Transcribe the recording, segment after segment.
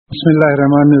بسم اللہ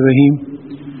الرحمن الرحیم.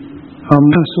 ہم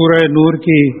سورہ نور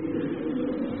کی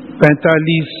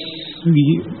 45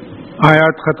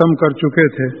 آیات ختم کر چکے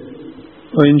تھے،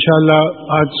 تو انشاءاللہ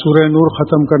آج سورہ نور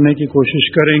ختم کرنے کی کوشش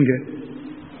کریں گے.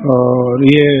 اور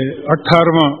یہ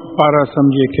 18واں پارہ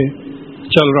سمجھے کہ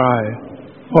چل رہا ہے،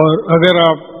 اور اگر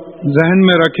آپ ذہن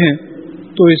میں رکھیں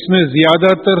تو اس میں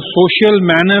زیادہ تر سوشل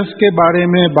مینرز کے بارے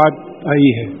میں بات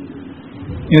آئی ہے،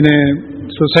 یعنی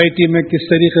سوسائٹی میں کس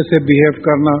طریقے سے بیہیو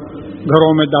کرنا،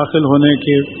 گھروں میں داخل ہونے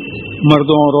کے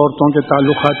مردوں اور عورتوں کے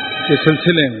تعلقات کے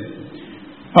سلسلے میں.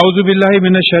 اعوذ باللہ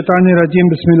من الشیطان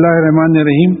الرجیم. بسم اللہ الرحمن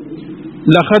الرحیم.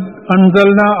 لقد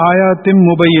انزلنا آیات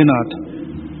مبینات،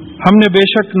 ہم نے بے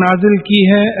شک نازل کی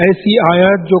ہے ایسی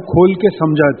آیات جو کھول کے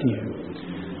سمجھاتی ہیں.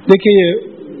 دیکھیے،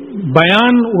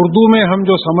 بیان اردو میں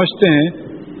ہم جو سمجھتے ہیں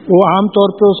وہ عام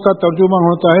طور پہ اس کا ترجمہ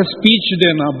ہوتا ہے اسپیچ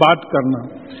دینا، بات کرنا.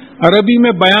 عربی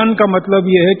میں بیان کا مطلب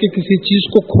یہ ہے کہ کسی چیز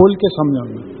کو کھول کے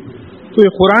سمجھانا. تو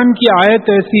یہ قرآن کی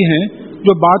آیت ایسی ہیں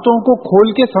جو باتوں کو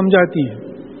کھول کے سمجھاتی ہیں.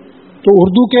 تو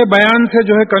اردو کے بیان سے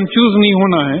جو ہے کنفیوز نہیں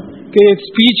ہونا ہے کہ ایک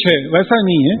اسپیچ ہے، ویسا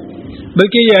نہیں ہے،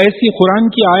 بلکہ یہ ایسی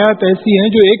قرآن کی آیات ایسی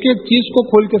ہیں جو ایک ایک چیز کو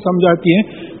کھول کے سمجھاتی ہیں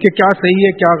کہ کیا صحیح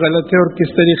ہے، کیا غلط ہے، اور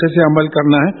کس طریقے سے عمل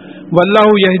کرنا ہے.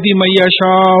 واللہ یہدی من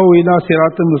یشاء الی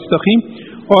صراط مستقیم،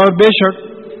 اور بے شک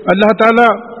اللہ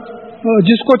تعالیٰ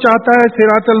جس کو چاہتا ہے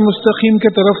صراط المستقیم کی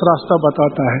طرف راستہ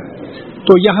بتاتا ہے.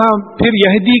 تو یہاں پھر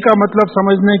یہدی کا مطلب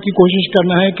سمجھنے کی کوشش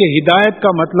کرنا ہے کہ ہدایت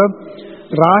کا مطلب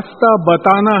راستہ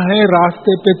بتانا ہے،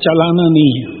 راستے پہ چلانا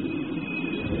نہیں ہے.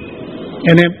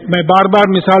 یعنی میں بار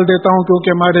بار مثال دیتا ہوں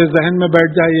کیونکہ ہمارے ذہن میں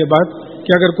بیٹھ جائے یہ بات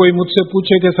کہ اگر کوئی مجھ سے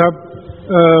پوچھے کہ صاحب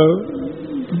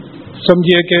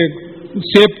سمجھیے کہ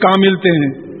سیب کہاں ملتے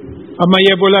ہیں، اب میں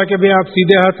یہ بولا کہ بھئی آپ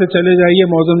سیدھے ہاتھ سے چلے جائیے،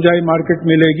 موزم جائی مارکیٹ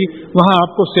ملے گی، وہاں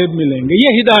آپ کو سیب ملیں گے.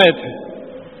 یہ ہدایت ہے.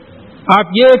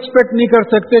 آپ یہ ایکسپیکٹ نہیں کر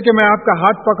سکتے کہ میں آپ کا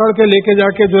ہاتھ پکڑ کے لے کے جا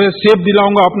کے جو ہے سیب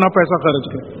دلاؤں گا اپنا پیسہ خرچ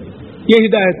کر. یہ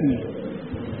ہدایت نہیں ہے.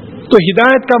 تو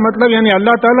ہدایت کا مطلب یعنی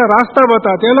اللہ تعالیٰ راستہ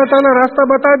بتاتے ہیں. اللہ تعالیٰ راستہ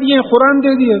بتا دیے، قرآن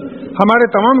دے دیے. ہمارے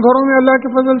تمام گھروں میں اللہ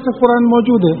کے فضل سے قرآن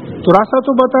موجود ہے، تو راستہ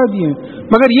تو بتا دیے،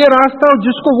 مگر یہ راستہ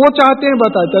جس کو وہ چاہتے ہیں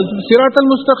بتاتا ہے. صراط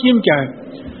المستقیم کیا ہے؟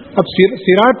 اب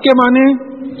صراط کے معنی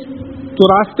تو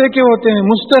راستے کے ہوتے ہیں،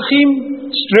 مستقیم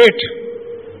اسٹریٹ.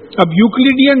 اب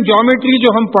یوکلیڈین جیومیٹری جو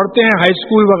ہم پڑھتے ہیں ہائی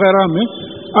اسکول وغیرہ میں،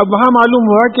 اب وہاں معلوم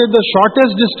ہوا کہ the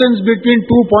shortest distance between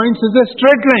 2 points is a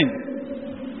straight line,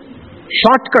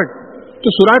 short cut.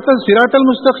 تو صراط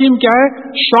المستقیم کیا ہے؟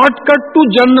 شارٹ کٹ ٹو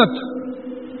جنت.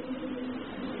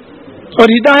 اور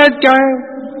ہدایت کیا ہے؟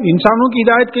 انسانوں کی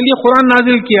ہدایت کے لیے قرآن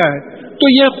نازل کیا ہے. تو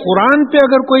یہ قرآن پہ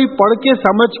اگر کوئی پڑھ کے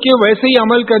سمجھ کے ویسے ہی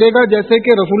عمل کرے گا جیسے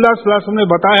کہ رسول اللہ صلی اللہ علیہ وسلم نے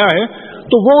بتایا ہے،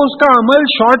 تو وہ اس کا عمل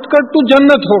شارٹ کٹ ٹو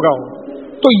جنت ہوگا.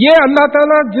 تو یہ اللہ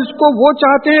تعالیٰ جس کو وہ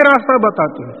چاہتے ہیں راستہ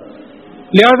بتاتے ہیں.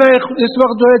 لہذا اس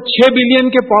وقت جو ہے 6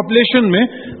 بلین کے پاپولیشن میں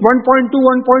 1.2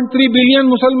 1.3 بلین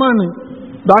مسلمان ہیں،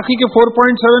 باقی کے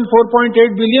 4.7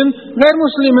 4.8 بلین غیر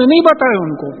مسلم ہیں، نہیں بتائے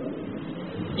ان کو.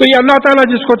 تو یہ اللہ تعالیٰ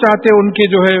جس کو چاہتے ہیں ان کی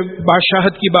جو ہے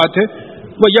بادشاہت کی بات ہے.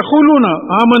 وَيَقُولُونَ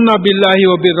آمَنَّا بِاللَّهِ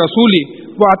وَبِالرَّسُولِ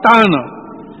وَأَطَعْنَا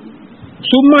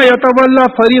ثُمَّ يَتَوَلَّى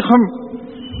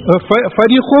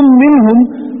فَرِيقٌ مِّنْهُمْ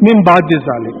مِّن بَعْدِ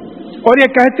ذَلِكَ. اور یہ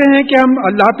کہتے ہیں کہ ہم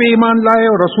اللہ پہ ایمان لائے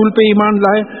اور رسول پہ ایمان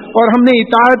لائے اور ہم نے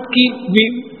اطاعت کی.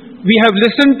 we have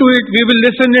listened to it, we will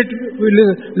listen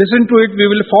to it, we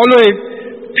will follow it.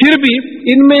 پھر بھی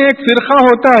ان میں ایک فرقہ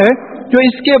ہوتا ہے جو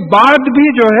اس کے بعد بھی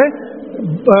جو ہے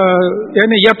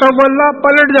یعنی یتولا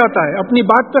پلٹ جاتا ہے، اپنی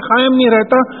بات پہ قائم نہیں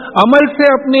رہتا، عمل سے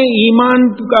اپنے ایمان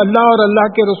اللہ اور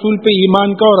اللہ کے رسول پہ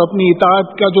ایمان کا اور اپنی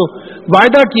اطاعت کا جو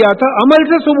وعدہ کیا تھا عمل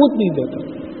سے ثبوت نہیں دیتا.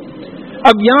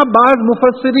 اب یہاں بعض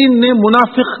مفسرین نے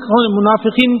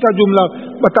منافقین کا جملہ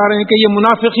بتا رہے ہیں کہ یہ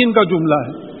منافقین کا جملہ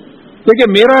ہے. دیکھیں،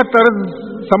 میرا طرز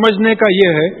سمجھنے کا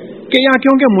یہ ہے کہ یہاں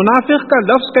کیونکہ منافق کا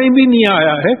لفظ کہیں بھی نہیں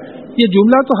آیا ہے، یہ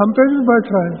جملہ تو ہم پہ بھی بیٹھ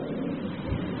رہا ہے.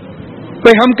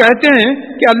 بھئی ہم کہتے ہیں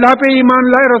کہ اللہ پہ ایمان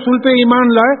لائے، رسول پہ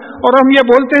ایمان لائے، اور ہم یہ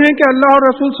بولتے ہیں کہ اللہ اور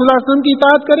رسول صلی اللہ علیہ وسلم کی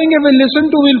اطاعت کریں گے، we'll listen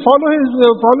to, we'll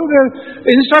follow their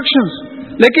instructions.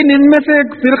 لیکن ان میں سے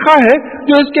ایک فرقہ ہے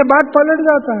جو اس کے بعد پلٹ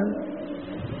جاتا ہے.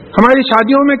 ہماری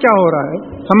شادیوں میں کیا ہو رہا ہے،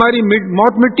 ہماری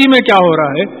موت مٹی میں کیا ہو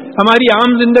رہا ہے، ہماری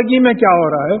عام زندگی میں کیا ہو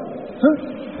رہا ہے.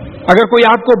 اگر کوئی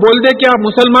آپ کو بول دے کہ آپ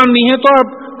مسلمان نہیں ہیں تو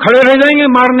آپ کھڑے رہ جائیں گے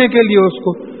مارنے کے لیے اس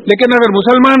کو. لیکن اگر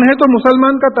مسلمان ہے تو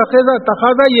مسلمان کا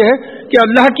تقاضا یہ ہے کہ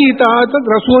اللہ کی اطاعت،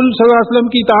 رسول صلی اللہ علیہ وسلم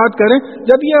کی اطاعت کریں،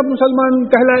 جب یہ آپ مسلمان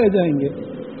کہلائے جائیں گے.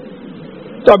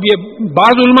 تو اب یہ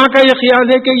بعض علماء کا یہ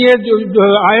خیال ہے کہ یہ جو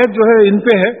آیت جو ہے ان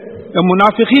پہ ہے،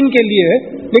 منافقین کے لیے ہے،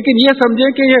 لیکن یہ سمجھیں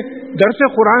کہ یہ درس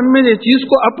قرآن میں یہ چیز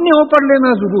کو اپنے اوپر لینا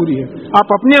ضروری ہے.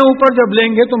 آپ اپنے اوپر جب لیں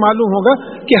گے تو معلوم ہوگا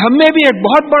کہ ہم میں بھی ایک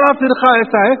بہت بڑا فرقہ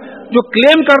ایسا ہے جو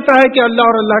کلیم کرتا ہے کہ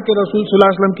اللہ اور اللہ کے رسول صلی اللہ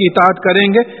علیہ وسلم کی اطاعت کریں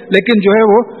گے، لیکن جو ہے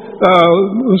وہ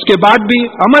اس کے بعد بھی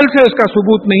عمل سے اس کا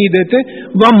ثبوت نہیں دیتے.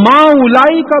 وَمَا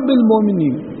أُولَٰئِكَ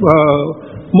بِالْمُؤْمِنِينَ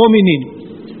مومنین،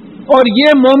 اور یہ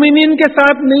مومنین کے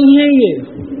ساتھ نہیں ہے. یہ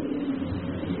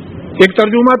ایک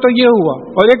ترجمہ تو یہ ہوا،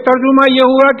 اور ایک ترجمہ یہ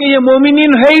ہوا کہ یہ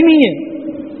مومنین ہے ہی نہیں ہے.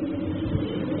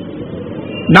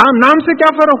 نام سے کیا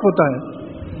فرق ہوتا ہے؟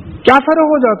 کیا فرق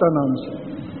ہو جاتا نام سے؟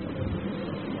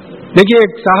 دیکھیے،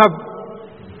 ایک صاحب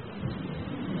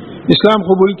اسلام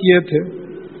قبول کیے تھے،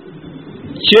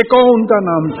 چیکو ان کا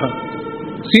نام تھا،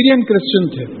 سیرین کرسچن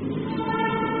تھے.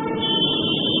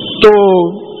 تو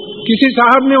کسی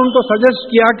صاحب نے ان کو سجیسٹ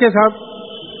کیا کہ صاحب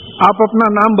آپ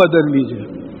اپنا نام بدل لیجئے.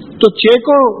 تو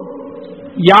چیکو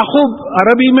یعقوب،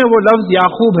 عربی میں وہ لفظ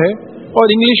یعقوب ہے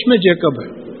اور انگلش میں جیکب ہے.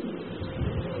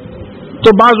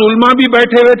 تو بعض علماء بھی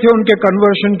بیٹھے ہوئے تھے ان کے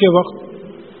کنورشن کے وقت،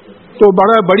 تو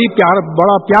بڑا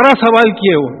پیارا سوال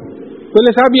کیے. وہ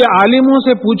بولے صاحب یہ عالموں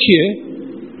سے پوچھئے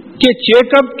کہ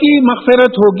چیکب کی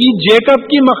مغفرت ہوگی، جیکب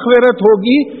کی مغفرت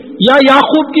ہوگی یا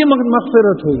یعقوب کی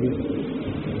مغفرت ہوگی؟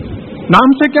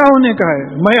 نام سے کیا ہونے کا ہے؟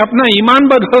 میں اپنا ایمان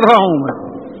بدل رہا ہوں. میں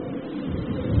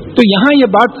تو یہاں یہ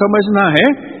بات سمجھنا ہے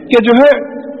کہ جو ہے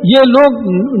یہ لوگ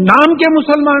نام کے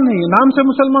مسلمان ہیں. نام سے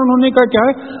مسلمان ہونے کا کیا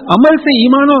ہے؟ عمل سے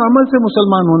ایمان اور عمل سے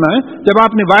مسلمان ہونا ہے. جب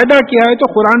آپ نے وعدہ کیا ہے تو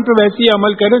قرآن پہ ویسے ہی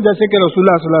عمل کریں جیسے کہ رسول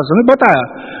اللہ صلی اللہ علیہ وسلم نے بتایا.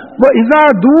 وَإِذَا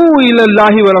دُعُوا إِلَى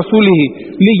اللَّهِ وَرَسُولِهِ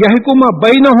لِيَحْكُمَ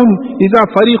بَيْنَهُمْ إِذَا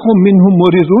فَرِيقٌ مِّنْهُمْ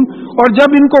مُعْرِضُونَ، اور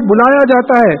جب ان کو بلایا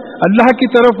جاتا ہے اللہ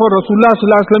کی طرف اور رسول اللہ صلی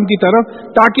اللہ علیہ وسلم کی طرف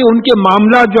تاکہ ان کے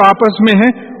معاملات جو آپس میں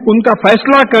ہیں ان کا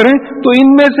فیصلہ کریں، تو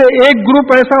ان میں سے ایک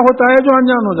گروپ ایسا ہوتا ہے جو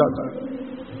انجان ہو جاتا ہے.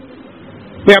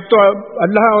 اب تو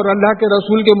اللہ اور اللہ کے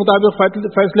رسول کے مطابق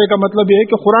فیصلے کا مطلب یہ ہے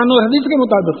کہ قرآن اور حدیث کے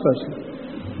مطابق فیصلے.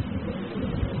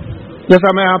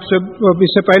 جیسا میں آپ سے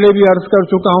اس سے پہلے بھی عرض کر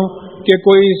چکا ہوں کہ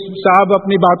کوئی صاحب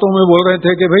اپنی باتوں میں بول رہے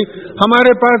تھے کہ بھائی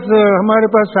ہمارے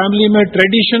پاس فیملی میں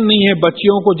ٹریڈیشن نہیں ہے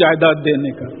بچیوں کو جائیداد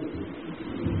دینے کا.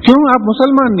 کیوں؟ آپ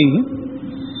مسلمان نہیں ہیں؟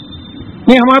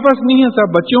 نہیں، ہمارے پاس نہیں ہے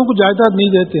صاحب، بچیوں کو جائیداد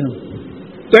نہیں دیتے ہم.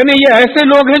 تو یعنی یہ ایسے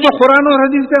لوگ ہیں جو قرآن اور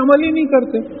حدیث پہ عمل ہی نہیں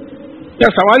کرتے. کیا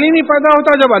سوال ہی نہیں پیدا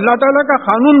ہوتا جب اللہ تعالیٰ کا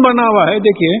قانون بنا ہوا ہے.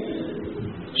 دیکھیے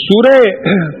سورہ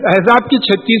احزاب کی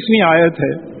 36ویں آیت ہے،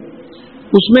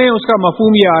 اس میں اس کا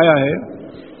مفہوم یہ آیا ہے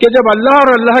کہ جب اللہ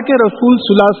اور اللہ کے رسول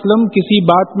صلی اللہ علیہ وسلم کسی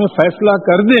بات میں فیصلہ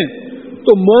کر دیں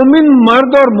تو مومن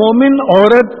مرد اور مومن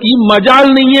عورت کی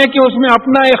مجال نہیں ہے کہ اس میں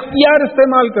اپنا اختیار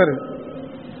استعمال کرے.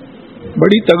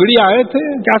 بڑی تگڑی آیت ہے،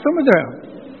 کیا سمجھ رہے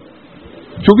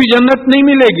ہیں؟ چھپی جنت نہیں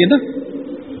ملے گی نا.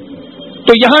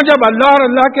 تو یہاں جب اللہ اور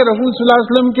اللہ کے رسول صلی اللہ علیہ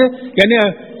وسلم کے یعنی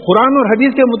قرآن اور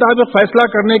حدیث کے مطابق فیصلہ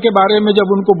کرنے کے بارے میں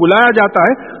جب ان کو بلایا جاتا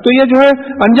ہے تو یہ جو ہے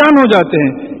انجان ہو جاتے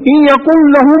ہیں. ان یکن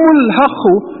لہم الحق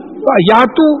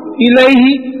یاتو الیہ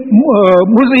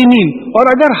مذعنین، اور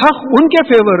اگر حق ان کے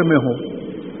فیور میں ہو،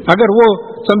 اگر وہ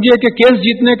سمجھیے کہ کیس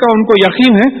جیتنے کا ان کو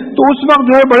یقین ہے تو اس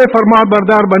وقت جو ہے بڑے فرما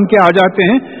بردار بن کے آ جاتے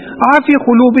ہیں. آفی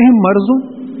قلوبہم مرض،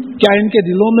 کیا ان کے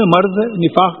دلوں میں مرض ہے؟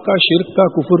 نفاق کا، شرک کا،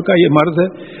 کفر کا یہ مرض ہے.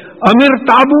 امر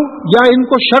تابو، یا ان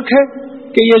کو شک ہے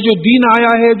کہ یہ جو دین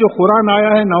آیا ہے، جو قرآن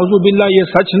آیا ہے، نعوذ باللہ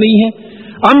یہ سچ نہیں ہے.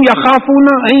 ام یخافون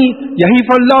ان یحیف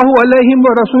اللہ علیہم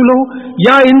ورسولہ،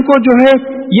 یا ان کو جو ہے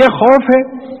یہ خوف ہے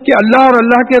کہ اللہ اور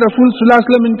اللہ کے رسول صلی اللہ علیہ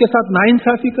وسلم ان کے ساتھ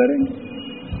ناانصافی کریں گے.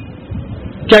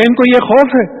 کیا ان کو یہ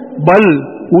خوف ہے؟ بل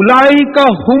اولئک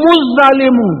هم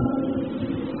الظالمون،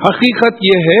 حقیقت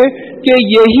یہ ہے کہ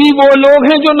یہی وہ لوگ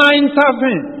ہیں جو ناانصاف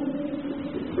ہیں.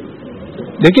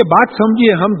 دیکھیے بات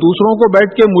سمجھیے، ہم دوسروں کو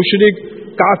بیٹھ کے مشرک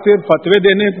کافر فتوے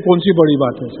دینے کو کون سی بڑی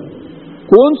بات ہے سر؟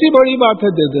 کون سی بڑی بات ہے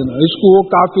دے دینا اس کو؟ وہ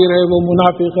کافر ہے، وہ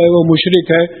منافق ہے، وہ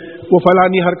مشرک ہے، وہ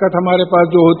فلانی حرکت ہمارے پاس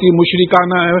جو ہوتی ہے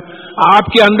مشرکانہ ہے.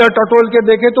 آپ کے اندر ٹٹول کے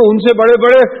دیکھیں تو ان سے بڑے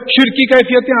بڑے شرکی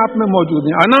کیفیتیں آپ میں موجود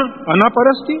ہیں. انا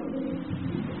پرستی،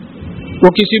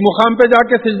 وہ کسی مقام پہ جا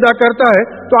کے سجدہ کرتا ہے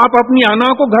تو آپ اپنی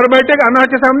انا کو گھر بیٹھے انا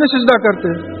کے سامنے سجدہ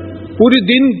کرتے ہیں.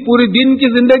 پوری دن کی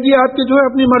زندگی آپ کی جو ہے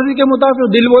اپنی مرضی کے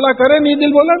مطابق دل بولا کرے، نہیں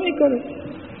دل بولا نہیں کرے،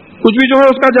 کچھ بھی جو ہے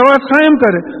اس کا جواز قائم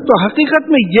کرے. تو حقیقت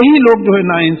میں یہی لوگ جو ہے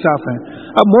ناانصاف ہیں.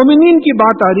 اب مومنین کی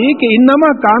بات آ رہی ہے کہ انما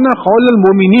کان قول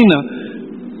المؤمنین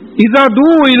اذا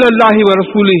دعوا الى الله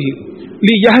ورسوله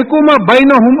لیحکم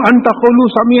بینہم ان تقولوا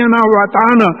سمعنا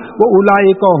واطعنا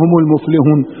واولئک هم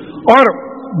المفلحون. اور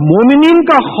مومنین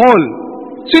کا قول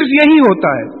صرف یہی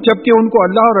ہوتا ہے جبکہ ان کو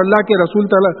اللہ اور اللہ کے رسول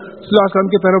صلی اللہ علیہ وسلم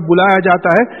کی طرف بلایا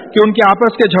جاتا ہے کہ ان کے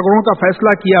آپس کے جھگڑوں کا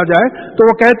فیصلہ کیا جائے تو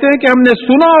وہ کہتے ہیں کہ ہم نے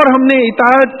سنا اور ہم نے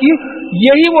اطاعت کی.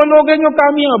 یہی وہ لوگ ہیں جو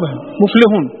کامیاب ہیں،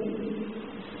 مفلحون.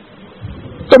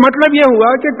 تو مطلب یہ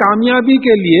ہوا کہ کامیابی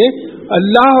کے لیے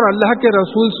اللہ اور اللہ کے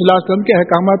رسول صلی اللہ علیہ وسلم کے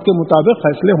احکامات کے مطابق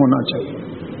فیصلے ہونا چاہیے۔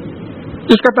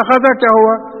 اس کا تقاضا کیا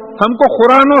ہوا؟ ہم کو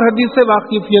قرآن اور حدیث سے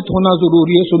واقفیت ہونا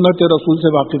ضروری ہے، سنت رسول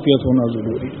سے واقفیت ہونا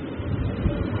ضروری ہے،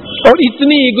 اور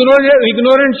اتنی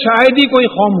اگنورنٹ شاید ہی کوئی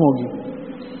قوم ہوگی۔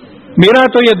 میرا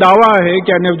تو یہ دعویٰ ہے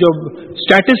کہ جو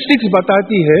اسٹیٹسٹکس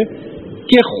بتاتی ہے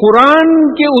کہ قرآن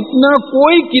کے اتنا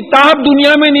کوئی کتاب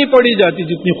دنیا میں نہیں پڑھی جاتی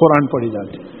جتنی قرآن پڑھی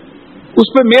جاتی۔ اس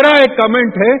پہ میرا ایک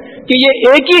کمنٹ ہے کہ یہ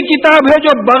ایک ہی کتاب ہے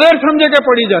جو بغیر سمجھے کے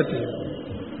پڑھی جاتی ہے،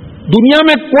 دنیا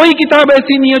میں کوئی کتاب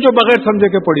ایسی نہیں ہے جو بغیر سمجھے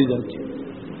کے پڑھی جاتی ہے۔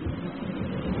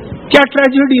 کیا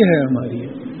ٹریجڈی ہے ہماری!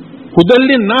 ہدی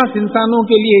للناس، انسانوں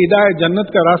کے لیے ہدایت،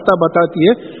 جنت کا راستہ بتاتی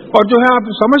ہے، اور جو ہے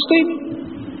آپ سمجھتے ہی نہیں۔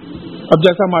 اب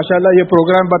جیسا ماشاءاللہ یہ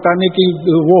پروگرام بتانے کی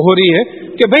وہ ہو رہی ہے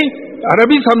کہ بھئی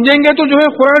عربی سمجھیں گے تو جو ہے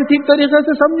قرآن ٹھیک طریقے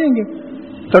سے سمجھیں گے،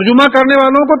 ترجمہ کرنے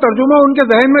والوں کو ترجمہ ان کے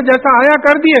ذہن میں جیسا آیا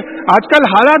کر دیے۔ آج کل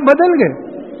حالات بدل گئے۔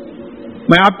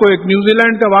 میں آپ کو ایک نیوزی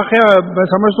لینڈ کا واقعہ میں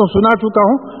سمجھتا ہوں سنا چکا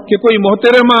ہوں کہ کوئی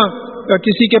محترمہ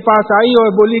کسی کے پاس آئی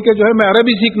اور بولی کہ جو ہے میں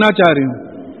عربی سیکھنا چاہ رہی ہوں،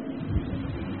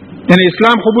 یعنی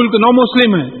اسلام قبول کے نو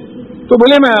مسلم ہے، تو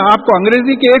بولے میں آپ کو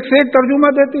انگریزی کے ایک سے ایک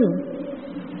ترجمہ دیتی ہوں،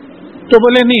 تو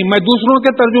بولے نہیں، میں دوسروں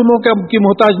کے ترجموں کی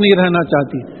محتاج نہیں رہنا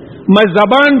چاہتی، میں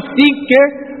زبان سیکھ کے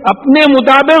اپنے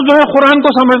مطابق جو ہے قرآن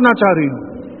کو سمجھنا چاہ رہی ہوں،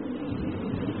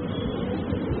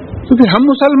 کیونکہ ہم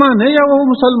مسلمان ہیں یا وہ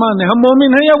مسلمان ہیں، ہم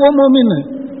مومن ہیں یا وہ مومن ہیں،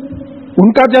 ان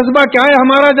کا جذبہ کیا ہے،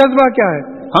 ہمارا جذبہ کیا ہے؟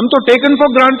 ہم تو ٹیکن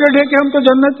فار گرانٹیڈ ہے کہ ہم تو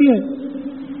جنتی ہیں۔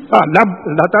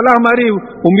 اللہ تعالیٰ ہماری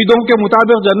امیدوں کے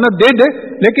مطابق جنت دے دے،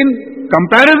 لیکن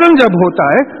کمپیریزن جب ہوتا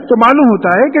ہے تو معلوم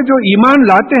ہوتا ہے کہ جو ایمان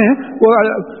لاتے ہیں وہ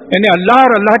یعنی اللہ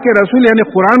اور اللہ کے رسول یعنی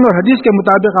قرآن اور حدیث کے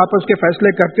مطابق آپس کے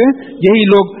فیصلے کرتے ہیں، یہی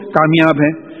لوگ کامیاب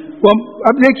ہیں۔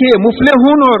 اب دیکھیے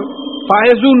مفلحون اور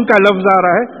فائزون کا لفظ آ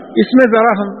رہا ہے، اس میں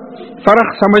ذرا ہم فرق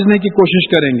سمجھنے کی کوشش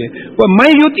کریں گے۔ وہ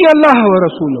میں یوتی اللہ و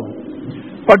رسول ہوں،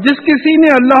 اور جس کسی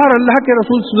نے اللہ اور اللہ کے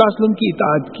رسول صلی اللہ علیہ وسلم کی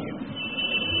اطاعت کی،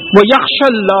 وہ یخش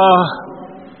اللہ،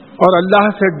 اور اللہ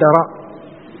سے ڈرا۔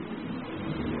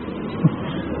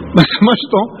 میں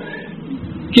سمجھتا ہوں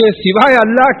کہ سوائے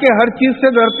اللہ کے ہر چیز سے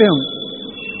ڈرتے ہوں،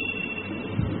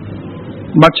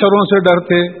 مچھروں سے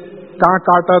ڈرتے، کہاں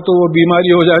کاٹا تو وہ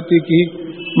بیماری ہو جاتی کی،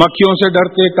 مکھیوں سے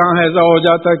ڈرتے کہاں ہیضہ ہو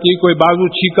جاتا کی، کوئی بازو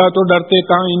چھینکا تو ڈرتے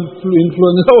کہاں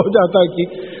انفلوئنزا ہو جاتا کی،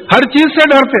 ہر چیز سے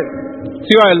ڈرتے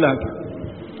سوائے اللہ کے۔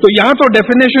 تو یہاں تو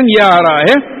ڈیفینیشن یہ آ رہا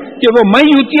ہے کہ وہ میں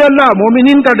یوتی اللہ،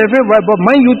 مومنین کا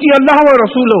میں یوتی اللہ و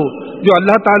رسول ہو، جو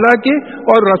اللہ تعالیٰ کے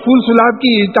اور رسول صلی اللہ علیہ وسلم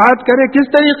کی اطاعت کرے، کس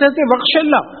طریقے سے؟ وخش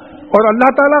اللہ، اور اللہ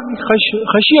تعالیٰ کی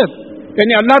خشیت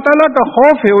یعنی اللہ تعالیٰ کا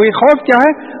خوف ہے۔ وہی خوف کیا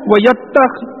ہے؟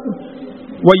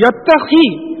 وہ یتقی،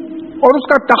 اور اس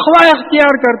کا تقوی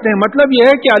اختیار کرتے ہیں۔ مطلب یہ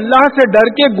ہے کہ اللہ سے ڈر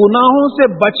کے گناہوں سے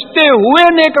بچتے ہوئے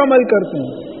نیک عمل کرتے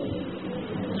ہیں۔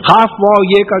 خاف واو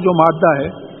یہ کا جو مادہ ہے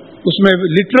اس میں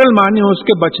لٹرل معنی اس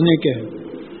کے بچنے کے ہے۔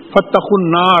 فتقوا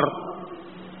النار،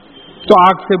 تو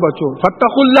آگ سے بچو،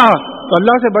 فتقوا اللہ، تو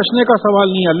اللہ سے بچنے کا سوال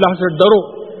نہیں، اللہ سے ڈرو۔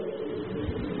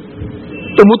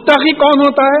 تو متقی کون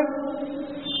ہوتا ہے؟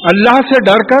 اللہ سے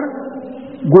ڈر کر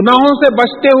گناہوں سے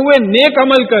بچتے ہوئے نیک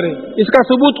عمل کرے۔ اس کا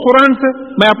ثبوت قرآن سے،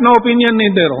 میں اپنا اوپینین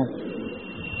نہیں دے رہا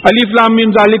ہوں۔ الف لام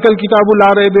میم ذالک الکتاب لا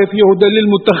ریب فیہ ھدی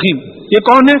للمتقین، یہ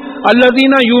کون ہے؟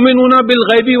 الذین یؤمنون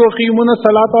بالغیب ویقیمون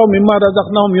الصلاۃ ومما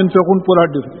رزقناہم ینفقون، پورا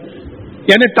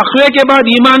یعنی تقوی کے بعد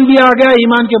ایمان بھی آ گیا،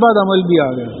 ایمان کے بعد عمل بھی آ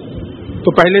گیا۔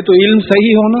 تو پہلے تو علم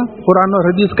صحیح ہونا، قرآن اور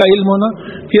حدیث کا علم ہونا،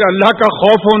 پھر اللہ کا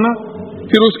خوف ہونا،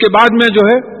 پھر اس کے بعد میں جو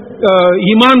ہے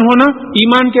ایمان ہونا،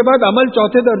 ایمان کے بعد عمل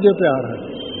چوتھے درجے پہ آ رہا ہے۔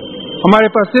 ہمارے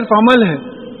پاس صرف عمل ہے،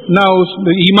 نہ اس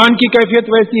ایمان کی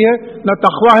کیفیت ویسی ہے، نہ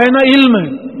تقویٰ ہے، نہ علم ہے،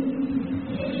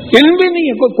 علم بھی نہیں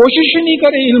ہے، کوئی کوشش ہی نہیں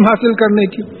کرے علم حاصل کرنے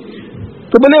کی۔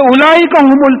 تو بولے اولئک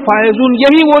ھم الفائزون،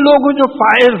 یہی وہ لوگ ہیں جو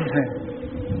فائز ہیں۔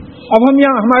 اب ہم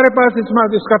یہاں ہمارے پاس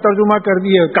اس کا ترجمہ کر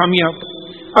دیے کامیاب۔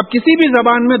 اب کسی بھی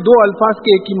زبان میں دو الفاظ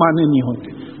کے ایک ہی معنی نہیں ہوتے،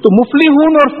 تو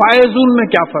مفلحون اور فائزون میں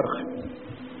کیا فرق ہے؟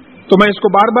 تو میں اس کو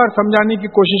بار بار سمجھانے کی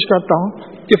کوشش کرتا ہوں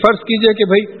کہ فرض کیجئے کہ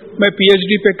بھائی میں پی ایچ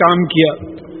ڈی پہ کام کیا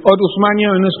اور عثمانیہ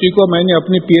یونیورسٹی کو میں نے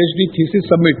اپنی P H D thesis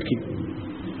submit کی،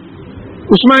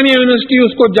 عثمانیہ یونیورسٹی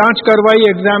اس کو جانچ کروائی،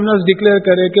 ایگزامنرز ڈکلیئر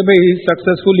کرے کہ بھائی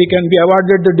successful he can be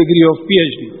awarded the degree of P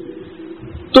H D,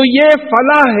 تو یہ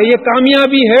فلاح ہے، یہ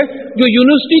کامیابی ہے جو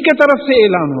یونیورسٹی کی طرف سے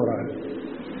اعلان ہو رہا ہے،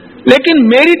 لیکن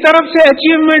میری طرف سے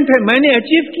اچیومنٹ ہے، میں نے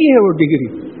اچیو کی ہے وہ ڈگری۔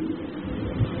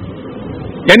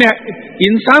 یعنی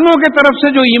انسانوں کے طرف سے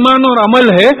جو ایمان اور عمل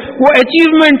ہے وہ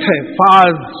اچیومنٹ ہے،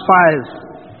 فائز،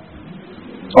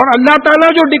 اور اللہ تعالیٰ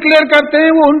جو ڈکلیئر کرتے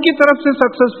ہیں وہ ان کی طرف سے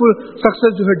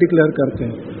سکسیس جو ہے ڈکلیئر کرتے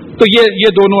ہیں۔ تو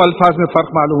یہ دونوں الفاظ میں فرق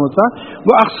معلوم ہوتا۔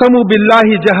 وَأَقْسَمُوا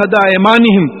بِاللَّهِ جَهْدَ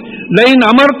أَيْمَانِهِمْ لَئِنْ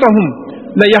أَمَرْتَهُمْ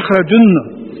لَيَخْرُجُنَّ،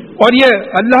 اور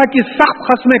یہ اللہ کی سخت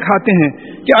قسمیں کھاتے ہیں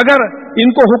کہ اگر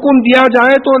ان کو حکم دیا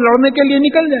جائے تو لڑنے کے لیے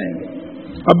نکل جائیں گے.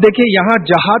 اب دیکھیں یہاں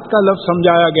جہاد کا لفظ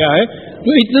سمجھایا گیا ہے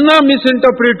جو اتنا مس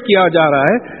انٹرپریٹ کیا جا رہا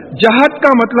ہے. جہاد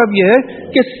کا مطلب یہ ہے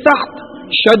کہ سخت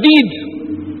شدید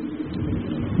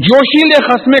جوشیلے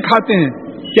قسمیں کھاتے ہیں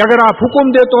کہ اگر آپ حکم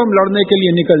دے تو ہم لڑنے کے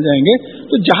لیے نکل جائیں گے.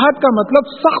 تو جہاد کا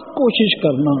مطلب سخت کوشش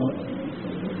کرنا.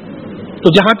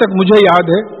 تو جہاں تک مجھے یاد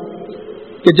ہے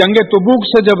کہ جنگ تبوک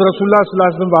سے جب رسول اللہ صلی اللہ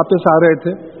علیہ وسلم واپس آ رہے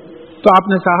تھے تو آپ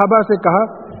نے صحابہ سے کہا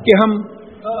کہ ہم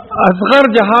اصغر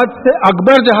جہاد سے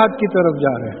اکبر جہاد کی طرف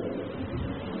جا رہے ہیں.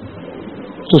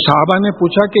 تو صحابہ نے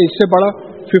پوچھا کہ اس سے بڑا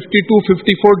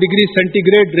 52-54 ڈگری سینٹی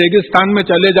گریڈ ریگستان میں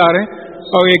چلے جا رہے ہیں.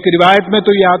 اور ایک روایت میں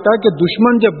تو یہ آتا ہے کہ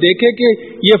دشمن جب دیکھے کہ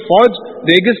یہ فوج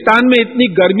ریگستان میں اتنی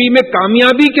گرمی میں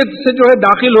کامیابی کے سے جو ہے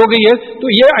داخل ہو گئی ہے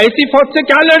تو یہ ایسی فوج سے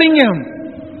کیا لڑیں گے ہم.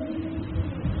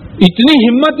 اتنی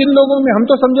ہمت ان لوگوں میں. ہم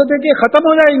تو سمجھے تھے کہ ختم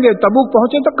ہو جائیں گے, تبوک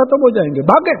پہنچے تو ختم ہو جائیں گے,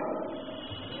 بھاگے.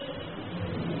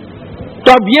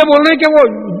 تو اب یہ بول رہے ہیں کہ وہ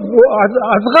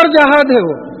اصغر جہاد ہے,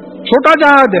 وہ چھوٹا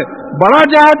جہاد ہے. بڑا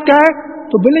جہاد کیا ہے؟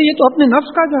 تو بولے یہ تو اپنے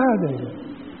نفس کا جہاد ہے.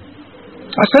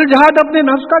 اصل جہاد اپنے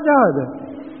نفس کا جہاد ہے.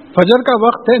 فجر کا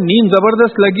وقت ہے, نیند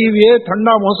زبردست لگی ہوئی ہے,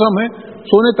 ٹھنڈا موسم ہے,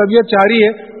 سونے طبیعت چاہ رہی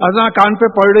ہے, اذان کان پہ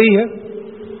پڑ رہی ہے,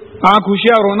 آنکھ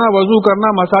ہوشیار ہونا, وضو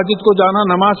کرنا, مساجد کو جانا,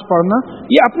 نماز پڑھنا,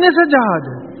 یہ اپنے سے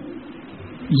جہاد ہے.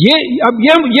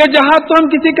 یہ جہاد تو ہم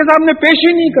کسی کے سامنے پیش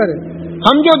ہی نہیں کریں.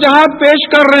 ہم جو جہاد پیش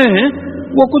کر رہے ہیں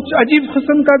وہ کچھ عجیب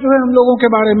قسم کا جو ہے ہم لوگوں کے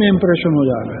بارے میں امپریشن ہو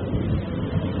جا رہا ہے.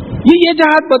 یہ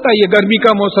جہاد بتائیے. گرمی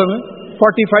کا موسم ہے,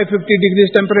 45-50 ڈگری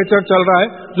ٹیمپریچر چل رہا ہے,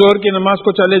 ظہر کی نماز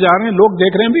کو چلے جا رہے ہیں, لوگ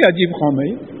دیکھ رہے ہیں بھی عجیب قوم ہے.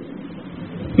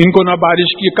 ان کو نہ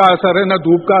بارش کی کا اثر ہے, نہ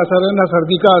دھوپ کا اثر ہے, نہ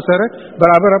سردی کا اثر ہے,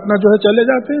 برابر اپنا جو ہے چلے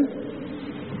جاتے ہیں.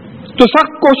 تو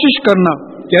سخت کوشش کرنا,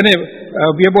 یعنی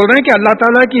یہ بول رہے ہیں کہ اللہ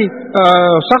تعالیٰ کی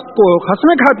سخت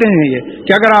قسمیں کھاتے ہیں یہ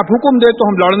کہ اگر آپ حکم دے تو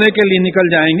ہم لڑنے کے لیے نکل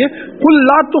جائیں گے. قل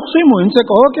لا تقسموا, ان سے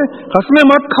کہو کہ قسمیں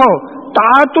مت کھاؤ.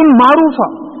 طاعت معروفہ,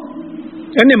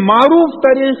 یعنی معروف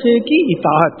طریقے کی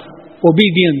اطاعت,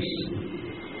 اوبیڈینس.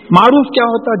 معروف کیا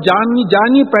ہوتا ہے؟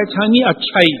 جانی پہچانی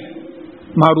اچھائی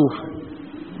معروف ہے.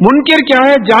 منکر کیا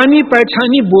ہے؟ جانی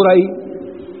پہچانی برائی.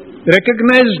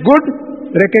 Recognise good,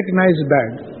 recognise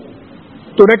bed.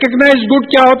 تو ریکگنائز گڈ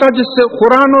کیا ہوتا ہے؟ جس سے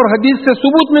قرآن اور حدیث سے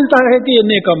ثبوت ملتا ہے کہ یہ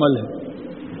نیک عمل ہے.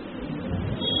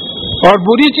 اور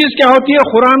بری چیز کیا ہوتی ہے؟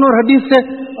 قرآن اور حدیث سے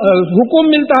حکم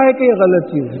ملتا ہے کہ یہ غلط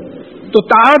چیز ہے. تو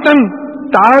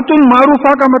طاعت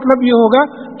معروفہ کا مطلب یہ ہوگا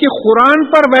کہ قرآن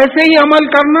پر ویسے ہی عمل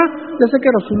کرنا جیسے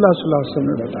کہ رسول اللہ صلی اللہ علیہ وسلم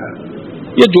نے بتایا.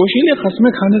 یہ جوشیلے قسمیں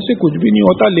کھانے سے کچھ بھی نہیں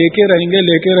ہوتا. لے کے رہیں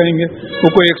گے.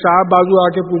 وہ کوئی ایک صاحب بازو آ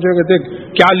کے پوچھے گئے تھے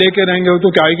کیا لے کے رہیں گے, وہ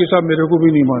تو کیا ہے کہ صاحب میرے کو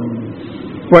بھی نہیں معلوم.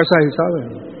 ویسا حساب ہے.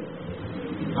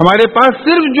 ہمارے پاس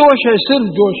صرف جوش ہے, صرف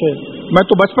جوش ہے. میں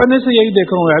تو بچپنے سے یہی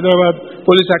دیکھ رہا ہوں, حیدرآباد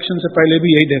پولیس ایکشن سے پہلے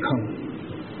بھی یہی دیکھا ہوں.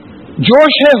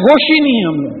 جوش ہے, ہوش ہی نہیں ہے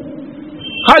ہم لوگ,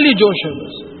 خالی جوش ہے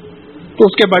بس. تو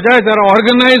اس کے بجائے ذرا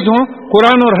آرگنائز ہوں,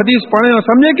 قرآن اور حدیث پڑھیں اور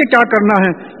سمجھیں کہ کیا کرنا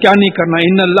ہے کیا نہیں کرنا.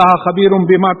 ان اللہ خبیر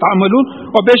بما تعملون,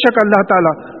 اور بے شک اللہ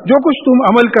تعالیٰ جو کچھ تم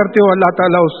عمل کرتے ہو اللہ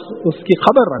تعالیٰ اس کی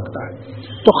خبر رکھتا ہے.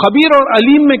 تو خبیر اور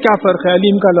علیم میں کیا فرق ہے؟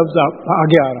 علیم کا لفظ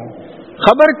آگے آ رہا ہے.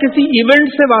 خبر کسی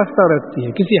ایونٹ سے واسطہ رکھتی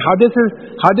ہے, کسی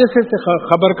حادثے سے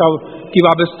خبر کی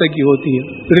وابستگی ہوتی ہے,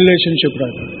 ریلیشن شپ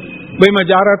رہتا ہے. بھئی میں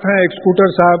جا رہا تھا, ایک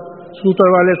اسکوٹر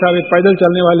والے صاحب ایک پیدل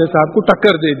چلنے والے صاحب کو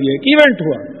ٹکر دے دی, ایک ایونٹ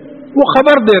ہوا, وہ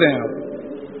خبر دے رہے ہیں آپ.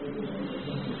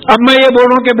 اب میں یہ بول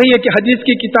رہا ہوں کہ بھئی یہ حدیث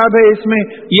کی کتاب ہے, اس میں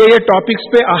یہ ٹاپکس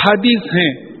پہ احادیث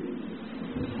ہیں.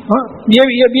 ہاں,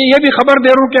 یہ بھی خبر دے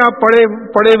رہا ہوں کہ آپ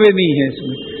پڑھے ہوئے نہیں ہیں اس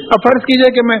میں. اب فرض کیجئے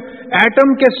کہ میں ایٹم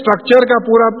کے سٹرکچر کا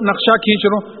پورا نقشہ کھینچ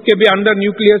رہا ہوں کہ بھی اندر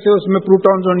نیوکلیس ہے, اس میں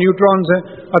پروٹونز اور نیوٹرونز ہیں,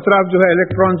 اطراف جو ہے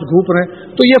الیکٹرونز گھوم رہے ہیں.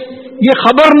 تو یہ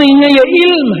خبر نہیں ہے, یہ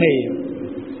علم ہے.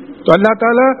 تو اللہ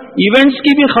تعالیٰ ایونٹس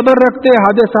کی بھی خبر رکھتے ہیں,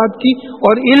 حادثات کی,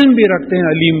 اور علم بھی رکھتے ہیں,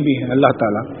 علیم بھی ہے اللہ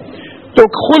تعالیٰ. تو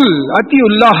قل اطیعوا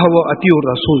اللہ و اطیعوا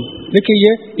الرسول, دیکھیں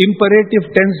یہ امپریٹو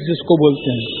ٹینس جس کو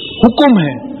بولتے ہیں, حکم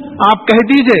ہے. آپ کہہ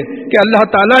دیجئے کہ اللہ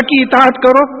تعالیٰ کی اطاعت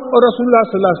کرو اور رسول اللہ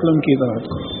صلی اللہ علیہ وسلم کی اطاعت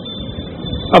کرو.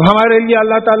 اب ہمارے لیے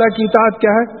اللہ تعالیٰ کی اطاعت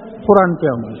کیا ہے؟ قرآن پہ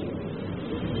عمل.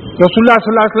 رسول اللہ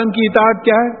صلی اللہ علیہ وسلم کی اطاعت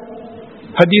کیا ہے؟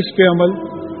 حدیث پہ عمل,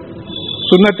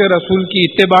 سنت رسول کی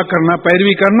اتباع کرنا,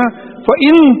 پیروی کرنا.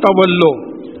 فَإِن تَوَلُّوا,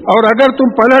 اور اگر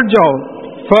تم پلٹ جاؤ,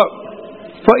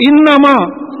 فَإِنَّمَا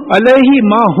عَلَيْهِ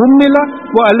مَا حُمِّلَ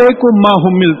وَعَلَيْكُمْ مَا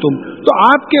حُمِّلْتُمْ, تو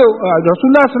آپ کے رسول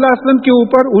اللہ صلی اللہ علیہ وسلم کے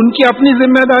اوپر ان کی اپنی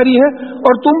ذمہ داری ہے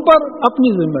اور تم پر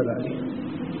اپنی ذمہ داری ہے.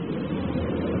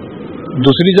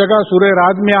 دوسری جگہ سورہ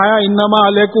رعد میں آیا انما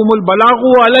علیکم البلاغ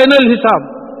وعلینا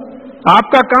الحساب, آپ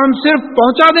کا کام صرف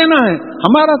پہنچا دینا ہے,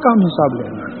 ہمارا کام حساب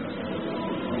لینا ہے.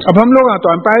 اب ہم لوگ تو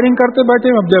امپائرنگ کرتے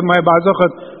بیٹھے. اب جب میں بعض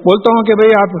وقت بولتا ہوں کہ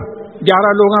بھئی آپ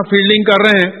 11 لوگ فیلڈنگ کر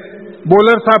رہے ہیں,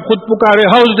 بولر صاحب خود پکارے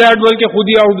ہاؤس ڈیڈ بول کے خود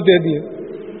ہی آؤٹ دے دیے,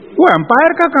 وہ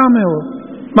امپائر کا کام ہے وہ.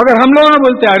 مگر ہم لوگ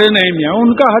بولتے ارے نہیں میاں,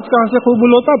 ان کا حج کہاں سے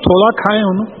قبول ہوتا, تھوڑا کھائیں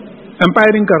انہوں,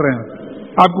 امپائرنگ کر رہے ہیں.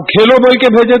 آپ کھیلو بول کے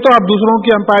بھیجے تو آپ دوسروں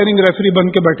کی امپائرنگ ریفری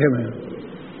بن کے بیٹھے ہوئے ہیں.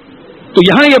 تو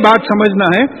یہاں یہ بات سمجھنا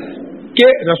ہے کہ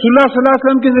رسول اللہ صلی اللہ علیہ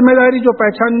وسلم کی ذمہ داری جو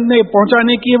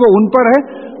پہنچانے کی ہے وہ ان پر ہے,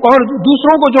 اور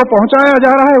دوسروں کو جو پہنچایا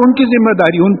جا رہا ہے ان کی ذمہ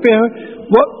داری ان پہ ہے.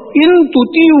 وہ ان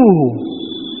تطیعوہ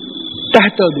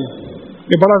تہتدوا,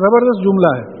 یہ بڑا زبردست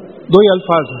جملہ ہے, 2 ہی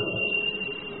الفاظ ہیں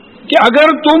کہ اگر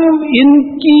تم ان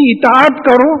کی اطاعت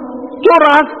کرو تو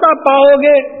راستہ پاؤ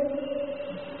گے,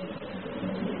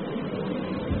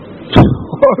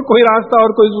 اور کوئی راستہ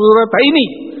اور کوئی ضرورت ہے ہی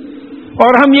نہیں.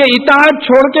 اور ہم یہ اطاعت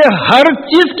چھوڑ کے ہر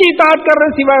چیز کی اطاعت کر رہے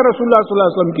ہیں سوائے رسول اللہ صلی اللہ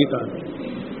علیہ وسلم کی اطاعت.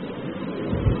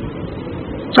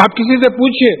 آپ کسی سے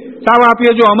پوچھئے صاحب آپ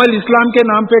یہ جو عمل اسلام کے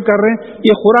نام پہ کر رہے ہیں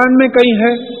یہ قرآن میں کہیں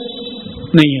ہے؟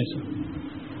 نہیں ہے سر.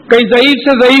 کہیں ضعیف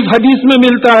سے ضعیف حدیث میں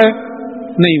ملتا ہے؟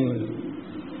 نہیں ہے.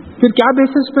 پھر کیا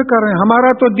بیسس پہ کر رہے ہیں؟ ہمارا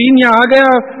تو دین یہاں آ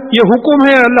گیا, یہ حکم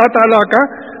ہے اللہ تعالیٰ کا,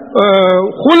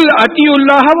 قل اطیعوا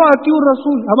اللہ و اطیعوا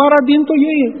الرسول. ہمارا دین تو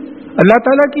یہی ہے, اللہ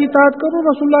تعالیٰ کی اطاعت کرو,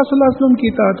 رسول اللہ صلی اللہ علیہ وسلم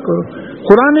کی اطاعت کرو.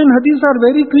 قرآن اینڈ حدیث آر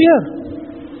ویری کلیئر.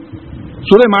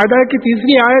 سورہ مائدہ کی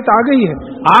 3 آیت آ گئی ہے,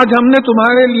 آج ہم نے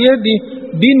تمہارے لیے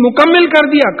دین مکمل کر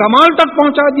دیا, کمال تک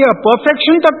پہنچا دیا,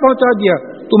 پرفیکشن تک پہنچا دیا.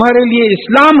 تمہارے لیے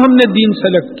اسلام ہم نے دین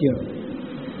سلیکٹ کیا.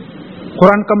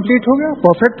 قرآن کمپلیٹ ہو گیا,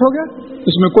 پرفیکٹ ہو گیا,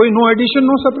 اس میں کوئی نو ایڈیشن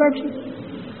نو سبٹریکشن.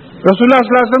 رسول اللہ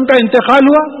صلی اللہ علیہ وسلم کا انتقال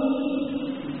ہوا,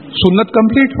 سنت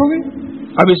کمپلیٹ ہو گئی,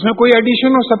 اب اس میں کوئی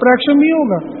ایڈیشن اور سبٹریکشن نہیں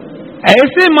ہوگا.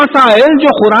 ایسے مسائل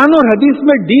جو قرآن اور حدیث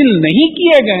میں ڈیل نہیں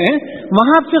کیے گئے ہیں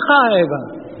وہاں فقہ آئے گا.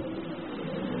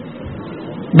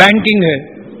 بینکنگ ہے,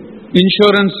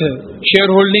 انشورنس ہے,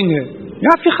 شیئر ہولڈنگ ہے,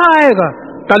 یہاں فقہ آئے گا.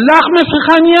 طلاق میں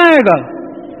فقہ نہیں آئے گا.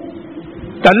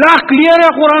 طلاق کلیئر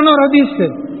ہے قرآن اور حدیث سے.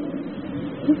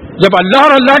 جب اللہ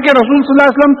اور اللہ کے رسول صلی اللہ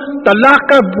علیہ وسلم طلاق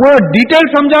کا پورا ڈیٹیل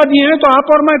سمجھا دیے ہیں تو آپ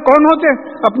اور میں کون ہوتے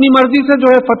اپنی مرضی سے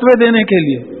جو ہے فتوے دینے کے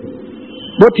لیے.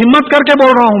 بہت ہمت کر کے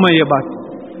بول رہا ہوں میں یہ بات.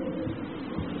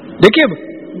 دیکھیے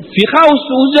فقہ اس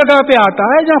جگہ پہ آتا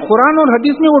ہے جہاں قرآن اور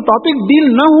حدیث میں وہ ٹاپک ڈیل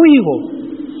نہ ہوئی ہو.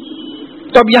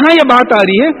 تو اب یہاں یہ بات آ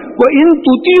رہی ہے وہ ان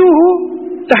تطیعوہ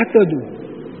تہتدوا,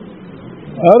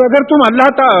 اور اگر تم اللہ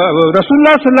رسول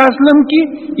اللہ صلی اللہ علیہ وسلم کی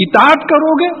اطاعت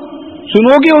کرو گے,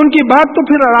 سنو گے ان کی بات, تو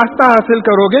پھر راستہ حاصل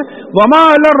کرو گے. وما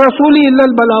علی الرسول الا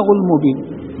البلاغ المبین.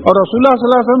 اور رسول اللہ صلی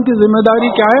اللہ علیہ وسلم کی ذمہ داری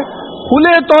کیا ہے؟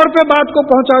 کھلے طور پہ بات کو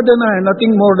پہنچا دینا ہے,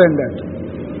 نتھنگ مور دین دیٹ.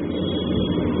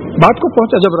 بات کو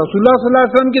پہنچا. جب رسول اللہ صلی اللہ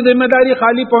علیہ وسلم کی ذمہ داری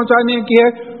خالی پہنچانے کی ہے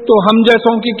تو ہم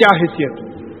جیسوں کی کیا حیثیت؟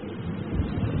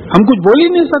 ہم کچھ بول ہی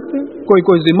نہیں سکتے.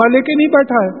 کوئی ذمہ لے کے نہیں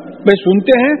بیٹھا ہے. بھائی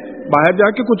سنتے ہیں, باہر جا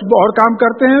کے کچھ اور کام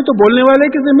کرتے ہیں تو بولنے والے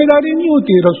کی ذمہ داری نہیں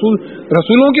ہوتی.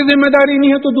 رسولوں کی ذمہ داری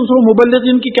نہیں ہے تو دوسروں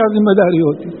مبلغین کی کیا ذمہ داری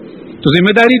ہوتی؟ تو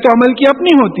ذمہ داری تو عمل کی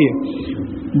اپنی ہوتی ہے.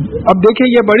 اب دیکھیں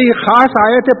یہ بڑی خاص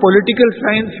آیت ہے پولیٹیکل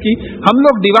سائنس کی. ہم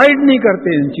لوگ ڈیوائڈ نہیں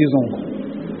کرتے ان چیزوں کو.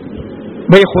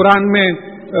 بھائی قرآن میں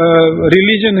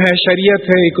ریلیجن ہے, شریعت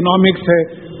ہے, اکنامکس ہے,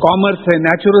 کامرس ہے,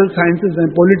 نیچرل سائنسز ہیں,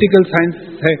 پولیٹیکل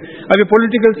سائنس ہے. اب یہ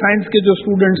پولیٹیکل سائنس کے جو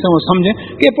اسٹوڈنٹس ہیں وہ سمجھیں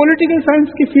کہ یہ پولیٹیکل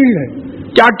سائنس کی فیلڈ ہے.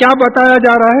 کیا بتایا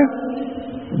جا رہا ہے؟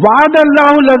 وعد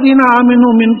اللہ الذین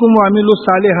آمنوا منکم وعملوا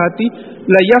الصالحات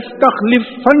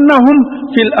لیستخلفنہم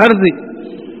فی الارض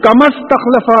کما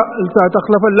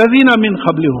استخلف الذین من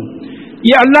قبلہم.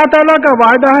 یہ اللہ تعالیٰ کا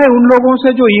وعدہ ہے ان لوگوں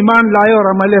سے جو ایمان لائے اور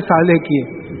عمل صالح کیے.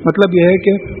 مطلب یہ ہے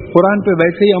کہ قرآن پہ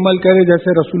ویسے ہی عمل کرے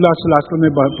جیسے رسول اللہ صلی اللہ علیہ وسلم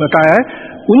نے بتایا ہے.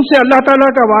 ان سے اللہ تعالیٰ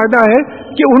کا وعدہ ہے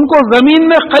کہ ان کو زمین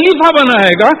میں خلیفہ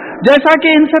بنائے گا جیسا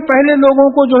کہ ان سے پہلے لوگوں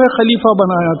کو جو ہے خلیفہ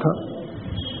بنایا تھا.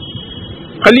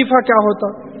 خلیفہ کیا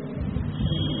ہوتا؟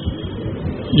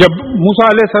 جب موسیٰ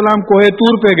علیہ السلام کوہ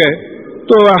طور پہ گئے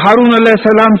تو ہارون علیہ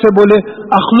السلام سے بولے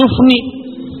اخلفنی,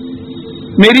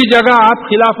 میری جگہ آپ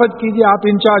خلافت کیجیے, آپ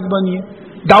انچارج بنیے.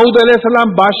 داؤد علیہ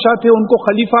السلام بادشاہ تھے, ان کو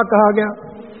خلیفہ کہا گیا.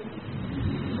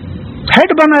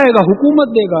 ہیڈ بنائے گا,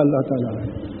 حکومت دے گا اللہ تعالیٰ.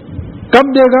 کب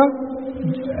دے گا؟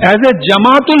 ایز اے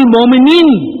جماعت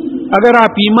المومنین, اگر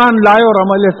آپ ایمان لائے اور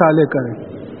عمل صالح کریں.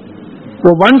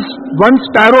 وہ one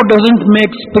sparrow doesn't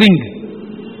make spring.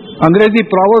 انگریزی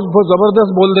پراورز بہت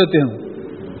زبردست بول دیتے ہیں,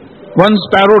 one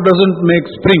sparrow doesn't make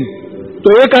spring.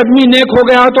 تو ایک آدمی نیک ہو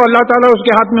گیا تو اللہ تعالیٰ اس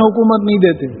کے ہاتھ میں حکومت نہیں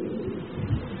دیتے.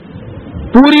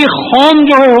 پوری قوم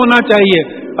جو ہے ہونا چاہیے.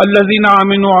 الذین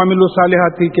آمنوا وعملوا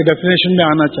الصالحات کے ڈیفینیشن میں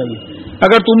آنا چاہیے.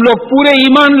 اگر تم لوگ پورے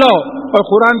ایمان لاؤ اور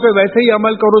قرآن پہ ویسے ہی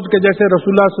عمل کرو کہ جیسے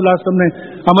رسول اللہ صلی اللہ علیہ وسلم نے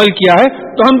عمل کیا ہے,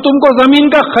 تو ہم تم کو زمین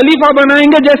کا خلیفہ بنائیں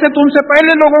گے جیسے تم سے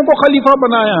پہلے لوگوں کو خلیفہ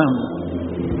بنایا ہم.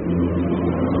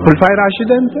 خلفائے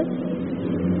راشدین تھے،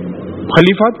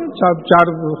 خلیفہ تھے، چار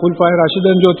خلفائے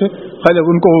راشدین جو تھے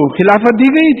ان کو خلافت دی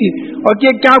گئی تھی، اور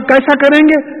یہ کیا کیسا کریں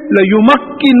گے؟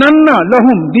 لَيُمَكِّنَنَّ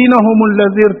لَهُمْ دِينَهُمُ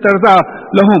الَّذِي ارْتَضَىٰ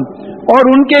لَهُمْ، اور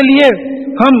ان کے لیے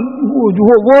ہم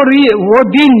وہ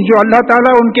دین جو اللہ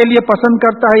تعالیٰ ان کے لیے پسند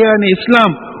کرتا ہے یعنی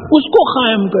اسلام، اس کو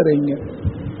قائم کریں گے۔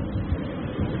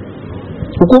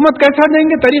 حکومت کیسا دیں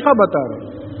گے؟ طریقہ بتا رہے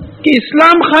کہ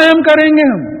اسلام قائم کریں گے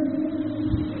ہم۔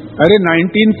 ارے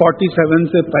 1947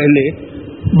 سے پہلے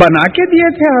بنا کے دیے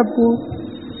تھے آپ کو،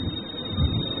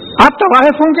 آپ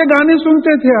طوائفوں کے گانے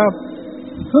سنتے تھے، آپ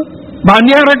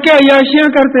بانیاں رکھ کے عیاشیاں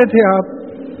کرتے تھے آپ۔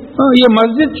 یہ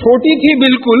مسجد چھوٹی تھی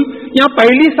بالکل، یہاں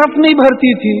پہلی صف نہیں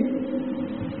بھرتی تھی،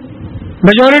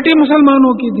 میجورٹی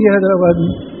مسلمانوں کی تھی حیدرآباد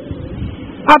میں۔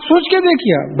 آپ سوچ کے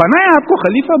دیکھیے، بنائے آپ کو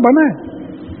خلیفہ بنائے۔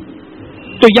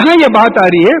 تو یہاں یہ بات آ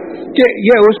رہی ہے کہ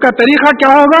یہ اس کا طریقہ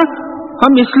کیا ہوگا؟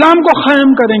 ہم اسلام کو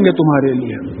قائم کریں گے تمہارے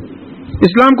لیے،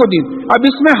 اسلام کو دین۔ اب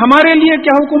اس میں ہمارے لیے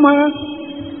کیا حکم آیا؟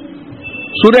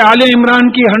 سورہ آل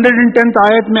عمران کی 110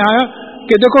 آیت میں آیا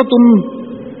کہ دیکھو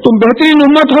تم بہترین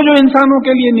امت ہو جو انسانوں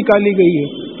کے لیے نکالی گئی ہے،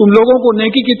 تم لوگوں کو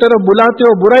نیکی کی طرف بلاتے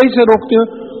ہو، برائی سے روکتے ہو،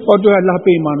 اور جو اللہ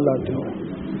پہ ایمان لاتے ہو۔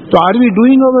 تو are we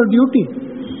doing over duty?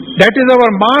 That is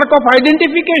over mark of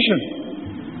identification.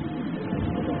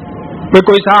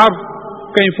 کوئی صاحب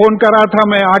کہیں فون کر رہا تھا،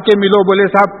 میں آ کے ملو، بولے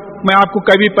صاحب میں آپ کو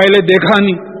کبھی پہلے دیکھا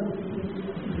نہیں،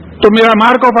 تو میرا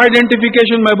مارک آف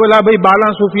آئیڈینٹیفیکیشن، میں بولا بھائی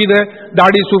بالاں سفید ہے،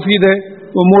 داڑھی سفید ہے،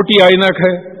 وہ موٹی عینک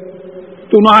ہے،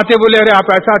 تو انہوں آتے بولے ارے آپ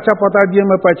ایسا اچھا پتا دیے،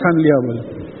 میں پہچان لیا بولے۔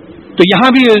 تو یہاں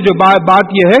بھی جو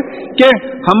بات یہ ہے کہ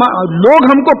لوگ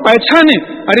ہم کو پہچانے،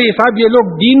 ارے صاحب یہ لوگ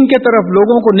دین کے طرف،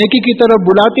 لوگوں کو نیکی کی طرف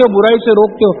بلاتے ہو، برائی سے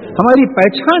روکتے ہو، ہماری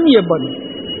پہچان یہ بنے۔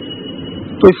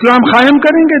 تو اسلام قائم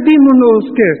کریں گے دین اس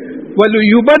کے،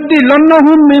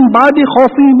 وَلْيُبَدِّلَنَّهُم مِّن بَعْدِ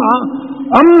خَوْفِهِمْ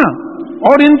أَمْنًا،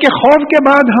 اور ان کے خوف کے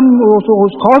بعد ہم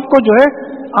اس خوف کو جو ہے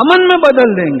امن میں بدل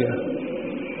دیں گے۔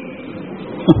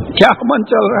 کیا امن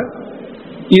چل رہا ہے؟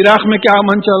 عراق میں کیا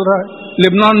امن چل رہا ہے؟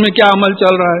 لبنان میں کیا عمل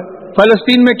چل رہا ہے؟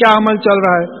 فلسطین میں کیا عمل چل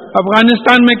رہا ہے؟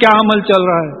 افغانستان میں کیا عمل چل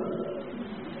رہا ہے؟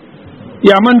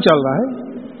 یہ امن چل رہا ہے۔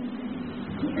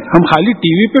 ہم خالی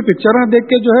ٹی وی پہ پکچراں دیکھ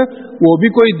کے جو ہے وہ بھی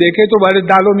کوئی دیکھے تو بارے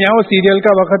ڈالو میاں وہ سیریل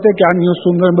کا وقت ہے، کیا نیوز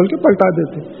سن رہے ہیں بلکہ پلٹا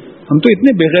دیتے۔ ہم تو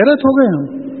اتنے بغیرت ہو گئے، ہم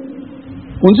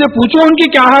ان سے پوچھو ان کی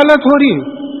کیا حالت ہو رہی ہے،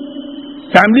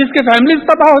 فیملیز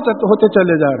تباہ ہوتے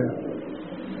چلے جا رہے ہیں۔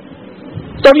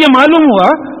 تب یہ معلوم ہوا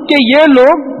کہ یہ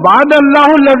لوگ بعد اللہ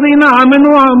الذین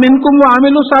آمنوا منکم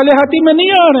وعملوا الصالحات میں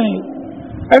نہیں آ رہے ہیں۔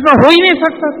 ایسا ہو ہی نہیں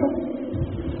سکتا تھا،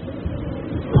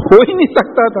 ہو ہی نہیں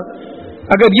سکتا تھا۔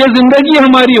 اگر یہ زندگی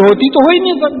ہماری ہوتی تو ہو ہی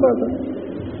نہیں سکتا تھا۔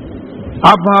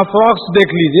 آپ وہاں فراکس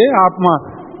دیکھ لیجئے، آپ وہاں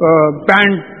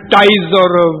پینٹ ٹائز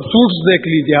اور سوٹس دیکھ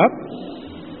لیجئے، آپ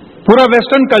پورا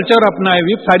ویسٹرن کلچر اپنائے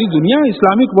ہوئی، ساری دنیا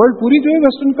اسلامک ورلڈ پوری جو ہے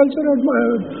ویسٹرن کلچر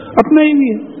اپنائی ہوئی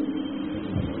ہے۔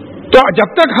 تو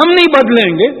جب تک ہم نہیں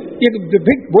بدلیں گے،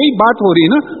 وہی بات ہو رہی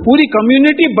ہے نا، پوری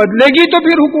کمیونٹی بدلے گی تو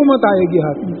پھر حکومت آئے گی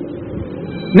ہاتھ میں،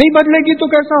 نہیں بدلے گی تو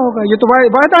کیسا ہوگا؟ یہ تو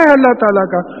وعدہ ہے اللہ تعالیٰ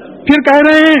کا۔ پھر کہہ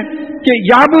رہے ہیں کہ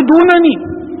یعبدوننی،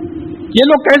 یہ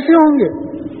لوگ کیسے ہوں گے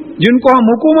جن کو ہم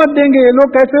حکومت دیں گے؟ یہ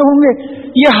لوگ کیسے ہوں گے؟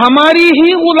 یہ ہماری ہی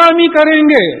غلامی کریں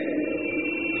گے۔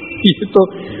 یہ تو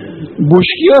بش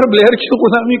کی اور بلیئر کی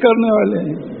غلامی کرنے والے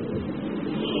ہیں۔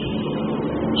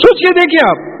 سوچ کے دیکھیے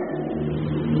آپ،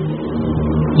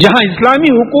 جہاں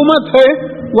اسلامی حکومت ہے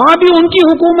وہاں بھی ان کی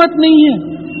حکومت نہیں ہے،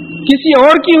 کسی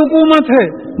اور کی حکومت ہے۔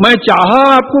 میں چاہا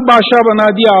آپ کو بادشاہ بنا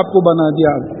دیا، آپ کو بنا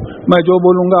دیا، میں جو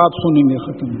بولوں گا آپ سنیں گے،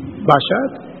 ختم بادشاہ،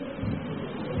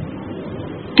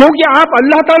 کیونکہ آپ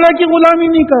اللہ تعالیٰ کی غلامی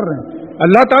نہیں کر رہے ہیں۔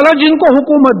 اللہ تعالیٰ جن کو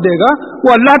حکومت دے گا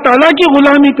وہ اللہ تعالیٰ کی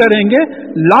غلامی کریں گے،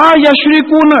 لا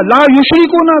یشرکون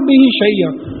بہ شیئا،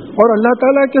 اور اللہ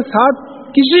تعالیٰ کے ساتھ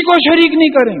کسی کو شریک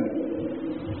نہیں کریں گے۔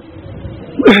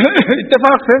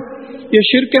 اتفاق سے یہ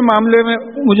شرک کے معاملے میں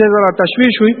مجھے ذرا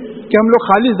تشویش ہوئی کہ ہم لوگ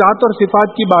خالی ذات اور صفات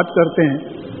کی بات کرتے ہیں۔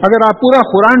 اگر آپ پورا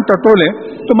قرآن ٹٹولیں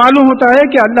تو معلوم ہوتا ہے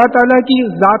کہ اللہ تعالیٰ کی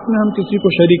ذات میں ہم کسی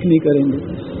کو شریک نہیں کریں گے،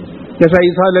 جیسا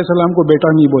عیسیٰ علیہ السلام کو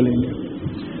بیٹا نہیں بولیں گے۔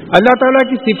 اللہ تعالیٰ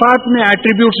کی صفات میں،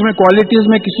 ایٹریبیوٹس میں، کوالٹیز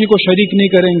میں کسی کو شریک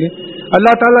نہیں کریں گے۔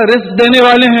 اللہ تعالیٰ رزق دینے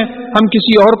والے ہیں، ہم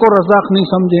کسی اور کو رزاق نہیں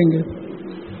سمجھیں گے۔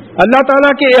 اللہ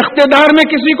تعالیٰ کے اقتدار میں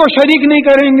کسی کو شریک نہیں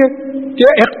کریں گے کہ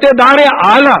اقتدار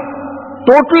اعلیٰ،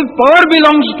 total power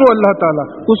belongs to Allah تعالیٰ،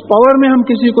 اس پاور میں ہم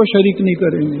کسی کو شریک نہیں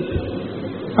کریں گے۔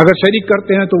 اگر شریک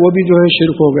کرتے ہیں تو وہ بھی جو ہے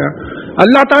شرک ہو گیا۔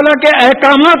 اللہ تعالیٰ کے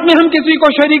احکامات میں ہم کسی کو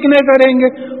شریک نہیں کریں گے۔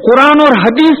 قرآن اور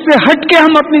حدیث سے ہٹ کے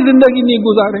ہم اپنی زندگی نہیں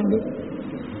گزاریں گے۔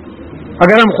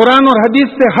 اگر ہم قرآن اور حدیث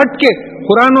سے ہٹ کے،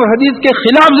 قرآن اور حدیث کے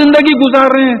خلاف زندگی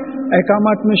گزار رہے ہیں،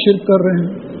 احکامات میں شرک کر رہے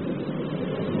ہیں۔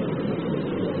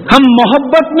 ہم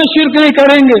محبت میں شرک نہیں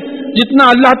کریں گے، جتنا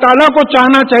اللہ تعالیٰ کو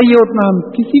چاہنا چاہیے اتنا ہم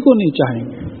کسی کو نہیں چاہیں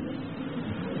گے.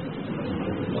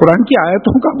 قرآن کی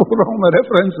آیتوں کا بول رہا ہوں میں،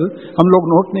 ریفرنس ہم لوگ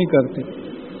نوٹ نہیں کرتے.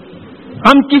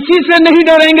 ہم کسی سے نہیں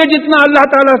ڈریں گے جتنا اللہ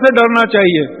تعالیٰ سے ڈرنا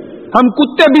چاہیے. ہم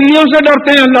کتے بلیوں سے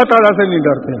ڈرتے ہیں، اللہ تعالیٰ سے نہیں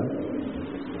ڈرتے ہیں.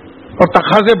 اور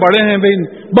تقاضے بڑے ہیں بھائی،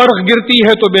 برف گرتی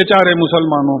ہے تو بیچارے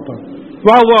مسلمانوں پر.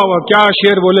 واہ واہ واہ، کیا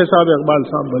شعر بولے صاحب، اقبال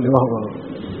صاحب بولے، واہ واہ،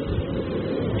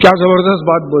 کیا زبردست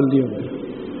بات بول دی.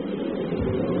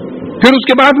 پھر اس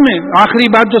کے بعد میں آخری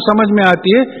بات جو سمجھ میں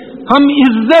آتی ہے، ہم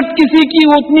عزت کسی کی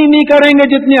اتنی نہیں کریں گے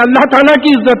جتنی اللہ تعالیٰ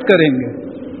کی عزت کریں گے.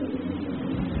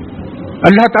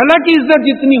 اللہ تعالیٰ کی عزت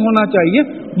جتنی ہونا چاہیے،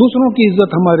 دوسروں کی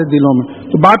عزت ہمارے دلوں میں.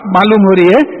 تو بات معلوم ہو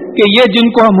رہی ہے کہ یہ جن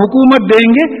کو ہم حکومت دیں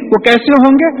گے وہ کیسے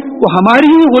ہوں گے؟ وہ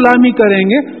ہماری ہی غلامی کریں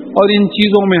گے، اور ان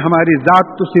چیزوں میں ہماری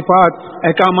ذات و صفات،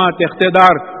 احکامات،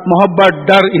 اقتدار، محبت،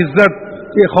 ڈر، عزت،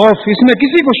 یہ خوف، اس میں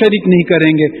کسی کو شریک نہیں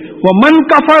کریں گے. وَمَنْ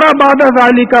كَفَرَ بَعْدَ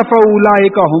ذَلِكَ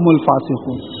فَأُولَٰئِكَ هُمُ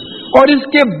الْفَاسِقُونَ. اور اس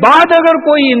کے بعد اگر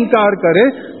کوئی انکار کرے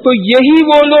تو یہی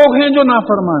وہ لوگ ہیں جو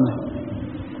نافرمان ہیں.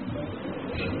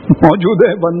 موجود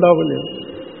ہے بندہ بولے،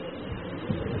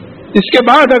 اس کے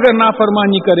بعد اگر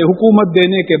نافرمانی کرے، حکومت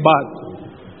دینے کے بعد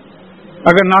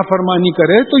اگر نافرمانی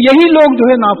کرے تو یہی لوگ جو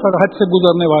ہے حد سے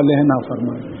گزرنے والے ہیں،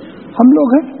 نافرمان. ہم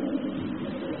لوگ ہیں،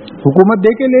 حکومت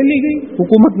دے کے لے لی گئی،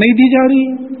 حکومت نہیں دی جا رہی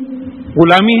ہے،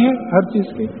 غلامی ہے ہر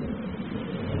چیز کی.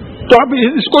 تو اب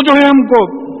اس کو جو ہے ہم کو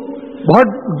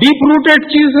بہت ڈیپ روٹیڈ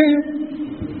چیز ہے.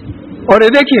 اور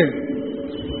یہ دیکھیے،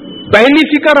 پہلی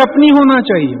فکر اپنی ہونا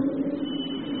چاہیے.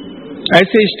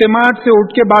 ایسے اجتماعات سے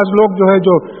اٹھ کے بعض لوگ جو ہے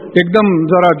جو ایک دم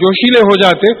ذرا جوشیلے ہو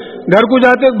جاتے، گھر کو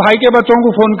جاتے بھائی کے بچوں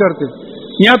کو فون کرتے،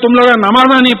 یہاں تم لوگ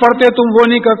نماز نہیں پڑھتے، تم وہ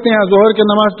نہیں کرتے، یہاں ظہر کی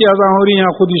نماز کی اذان ہو رہی،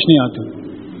 یہاں خود ہی نہیں آتے.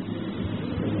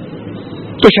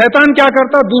 تو شیطان کیا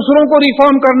کرتا؟ دوسروں کو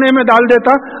ریفارم کرنے میں ڈال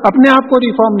دیتا، اپنے آپ کو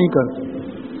ریفارم نہیں کرتا.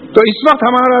 تو اس وقت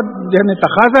ہمارا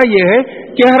تقاضا یہ ہے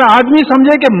کہ ہر آدمی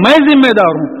سمجھے کہ میں ذمہ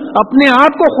دار ہوں، اپنے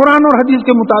آپ کو قرآن اور حدیث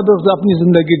کے مطابق اپنی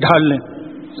زندگی ڈھال لیں.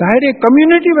 ظاہر ایک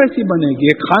کمیونٹی ویسی بنے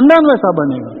گی، ایک خاندان ویسا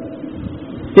بنے گا.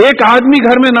 ایک آدمی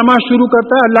گھر میں نماز شروع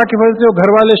کرتا ہے، اللہ کے فضل سے وہ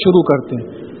گھر والے شروع کرتے ہیں،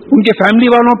 ان کے فیملی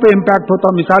والوں پہ امپیکٹ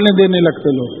ہوتا، مثالیں دینے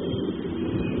لگتے لوگ.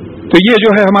 تو یہ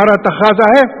جو ہے ہمارا تقاضا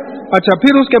ہے. اچھا،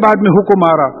 پھر اس کے بعد میں حکم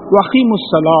آ رہا وَأَقِیمُوا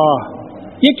الصَّلَاةَ.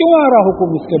 یہ کیوں آ رہا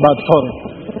حکم اس کے بعد؟ فوراً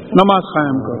نماز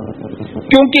قائم کرو،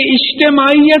 کیونکہ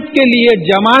اجتماعیت کے لیے،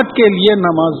 جماعت کے لیے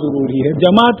نماز ضروری ہے.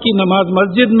 جماعت کی نماز،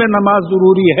 مسجد میں نماز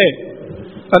ضروری ہے.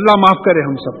 اللہ معاف کرے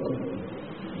ہم سب کو.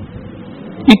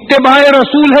 اتباع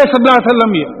رسول ہے صلی اللہ علیہ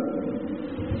وسلم.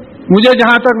 یہ مجھے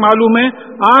جہاں تک معلوم ہے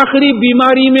آخری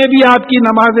بیماری میں بھی آپ کی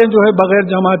نمازیں جو ہے بغیر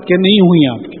جماعت کے نہیں ہوئی.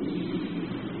 آپ کی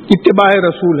اتباع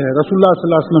رسول ہے، رسول اللہ صلی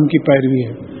اللہ علیہ وسلم کی پیروی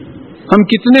ہے. ہم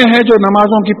کتنے ہیں جو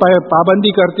نمازوں کی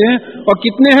پابندی کرتے ہیں اور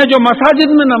کتنے ہیں جو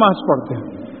مساجد میں نماز پڑھتے ہیں.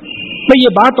 تو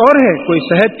یہ بات اور ہے، کوئی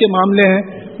صحت کے معاملے ہیں،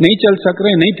 نہیں چل سک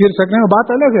رہے، نہیں پھر سک رہے ہیں، وہ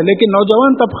بات الگ ہے. لیکن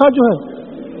نوجوان طبقہ جو ہے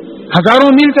ہزاروں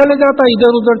میل چلے جاتا،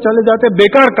 ادھر ادھر چلے جاتے،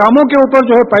 بیکار کاموں کے اوپر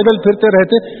جو ہے پیدل پھرتے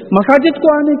رہتے، مساجد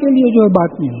کو آنے کے لیے جو ہے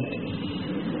بات نہیں ہوتی.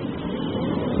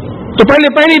 تو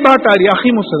پہلی بات آ رہی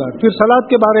اقیموا الصلاۃ. پھر صلاۃ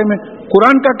کے بارے میں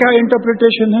قرآن کا کیا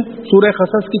انٹرپریٹیشن ہے؟ سورہ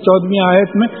قصص کی 14ویں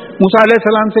آیت میں موسیٰ علیہ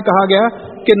السلام سے کہا گیا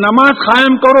کہ نماز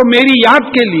قائم کرو میری یاد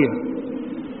کے لیے.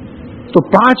 تو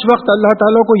 5 وقت اللہ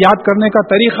تعالیٰ کو یاد کرنے کا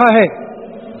طریقہ ہے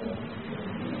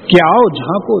کہ آؤ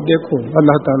جھانکو، دیکھو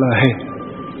اللہ تعالیٰ ہے.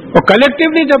 اور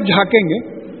کلیکٹیولی جب جھانکیں گے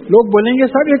لوگ بولیں گے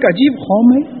صاحب ایک عجیب قوم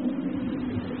ہے.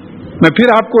 میں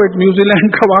پھر آپ کو ایک نیوزی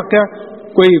لینڈ کا واقعہ،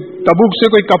 کوئی تبوک سے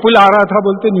کوئی کپل آ رہا تھا،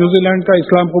 بولتے نیوزی لینڈ کا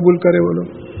اسلام قبول کرے. وہ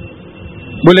لوگ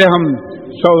بولے ہم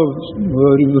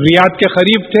ریاض کے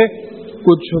قریب تھے،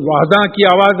 کچھ اذان کی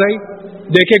آواز آئی،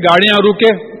 دیکھے گاڑیاں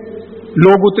رکے،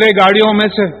 لوگ اترے گاڑیوں میں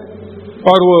سے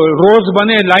اور وہ روز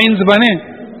بنے، لائنز بنے،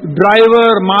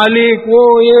 ڈرائیور، مالک، وہ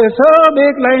یہ سب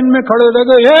ایک لائن میں کھڑے رہ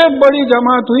گئے. ایک بڑی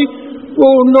جماعت ہوئی، وہ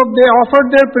ان لوگ they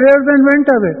offered their prayers and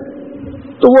went away.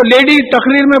 تو وہ لیڈی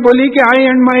تقریر میں بولی کہ I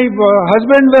and my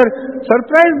husband were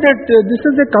surprised that this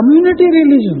is a community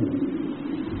religion.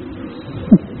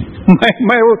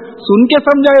 میں وہ سن کے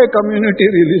سمجھا یہ کمیونٹی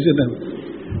ریلیجن ہے.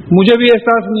 مجھے بھی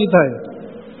احساس نہیں تھا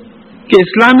کہ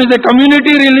اسلام از اے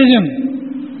کمیونٹی ریلیجن.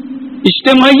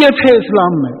 اجتماعیت ہے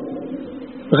اسلام میں.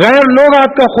 غیر لوگ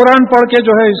آپ کا قرآن پڑھ کے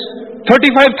جو ہے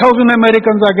 35,000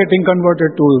 Americans are getting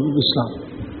converted to اسلام.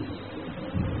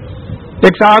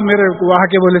 ایک صاحب میرے وہاں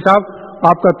کے بولے صاحب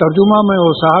آپ کا ترجمہ میں وہ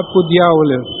صاحب کو دیا،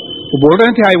 وہ بول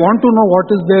رہے تھے I want to know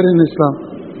what is دیر ان اسلام.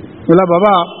 بولا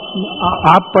بابا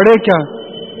آپ پڑھے کیا؟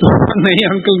 تو نہیں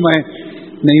انکل میں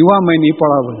نہیں ہوا، میں نہیں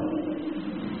پڑھا. بولے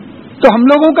تو ہم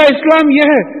لوگوں کا اسلام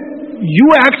یہ ہے، you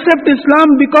accept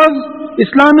Islam because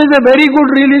Islam is a very good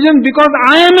religion because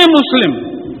I am a Muslim.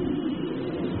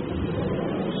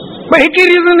 ایک ہی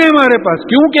ریزن ہے ہمارے پاس,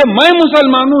 کیونکہ میں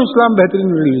مسلمان ہوں, اسلام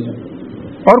بہترین ریلیجن,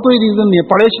 اور کوئی ریزن نہیں ہے.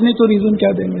 پڑھے نہیں تو ریزن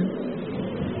کیا دیں گے؟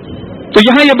 تو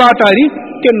یہاں یہ بات آ رہی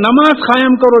کہ نماز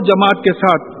قائم کرو جماعت کے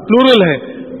ساتھ, پلورل ہے,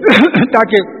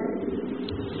 تاکہ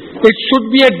it should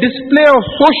be a display of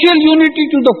social unity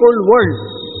to the whole world.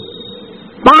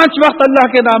 5 وقت اللہ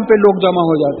کے نام پہ لوگ جمع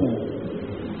ہو جاتے ہیں,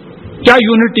 کیا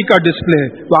یونٹی کا ڈسپلے ہے.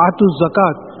 وآتوا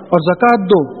الزکات, اور زکات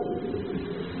دو.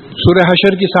 سورہ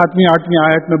حشر کی 7ویں 8ویں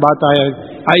آیت میں بات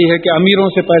آئی ہے کہ امیروں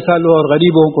سے پیسہ لو اور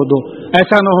غریبوں کو دو.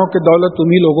 ایسا نہ ہو کہ دولت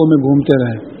تمہیں لوگوں میں گھومتے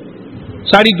رہے.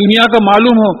 ساری دنیا کا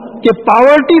معلوم ہو کہ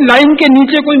پاورٹی لائن کے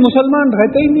نیچے کوئی مسلمان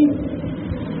رہتا ہی نہیں.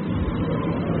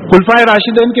 خلفائے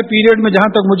راشدین کے پیریڈ میں جہاں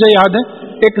تک مجھے یاد ہے,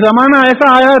 ایک زمانہ ایسا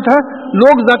آیا تھا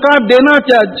لوگ زکات دینا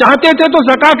چاہتے تھے تو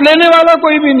زکات لینے والا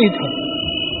کوئی بھی نہیں تھا.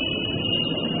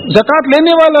 زکات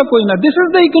لینے والا کوئی نہ. This is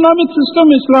the economic system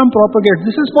Islam propagate.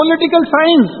 This is political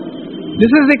science.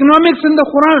 This is economics in the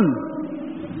Quran.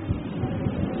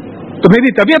 تو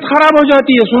میری طبیعت خراب ہو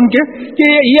جاتی ہے سن کے کہ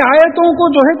یہ آیتوں کو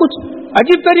جو ہے کچھ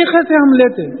عجیب طریقے سے ہم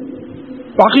لیتے.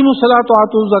 واقعی الصلاۃ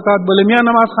وآتوا الزکات, بولے میاں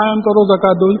نماز قائم کرو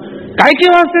زکات دو. کائے کے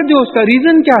واسطے دو؟ اس کا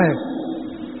ریزن کیا ہے؟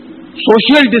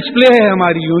 سوشل ڈسپلے ہے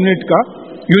ہماری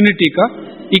یونٹی کا,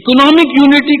 اکنامک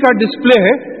یونٹی کا ڈسپلے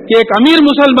ہے کہ ایک امیر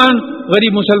مسلمان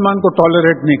غریب مسلمان کو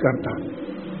ٹالریٹ نہیں کرتا,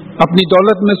 اپنی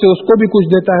دولت میں سے اس کو بھی کچھ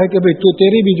دیتا ہے کہ بھئی تو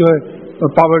تیری بھی جو ہے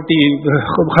پاورٹی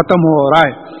ختم ہو اور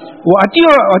آئے. وہ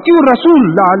اطیعوا الرسول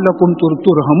لعلکم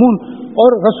ترحمون, اور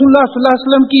رسول اللہ صلی اللہ علیہ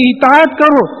وسلم کی اطاعت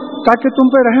کرو تاکہ تم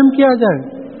پہ رحم کیا جائے.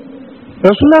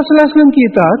 رسول اللہ صلی اللہ علیہ وسلم کی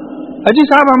اطاعت. اجی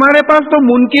صاحب ہمارے پاس تو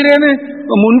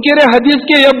منکر حدیث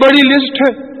کی یہ بڑی لسٹ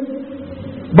ہے,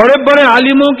 بڑے بڑے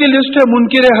عالموں کی لسٹ ہے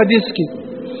منکر حدیث کی,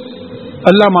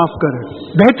 اللہ معاف کرے.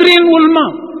 بہترین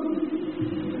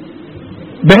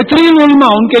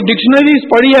علماء ان کے ڈکشنریز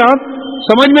پڑھیے آپ,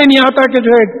 سمجھ میں نہیں آتا کہ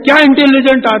جو ہے کیا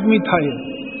انٹیلیجنٹ آدمی تھا یہ.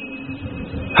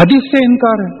 حدیث سے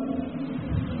انکار ہے.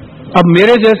 اب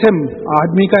میرے جیسے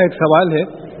آدمی کا ایک سوال ہے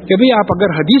کہ بھئی آپ اگر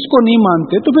حدیث کو نہیں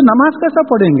مانتے تو پھر نماز کیسا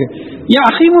پڑھیں گے؟ یا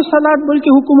اقیموا الصلاۃ بول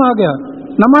کے حکم آ گیا,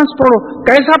 نماز پڑھو.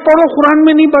 کیسا پڑھو قرآن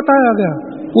میں نہیں بتایا گیا.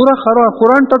 پورا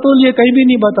قرآن ٹٹولیے, کہیں بھی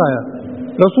نہیں بتایا.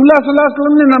 رسول اللہ صلی اللہ علیہ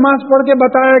وسلم نے نماز پڑھ کے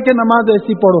بتایا کہ نماز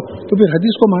ایسی پڑھو, تو پھر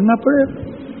حدیث کو ماننا پڑے.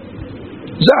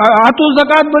 آتوا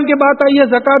الزکات بول کے بات آئی ہے,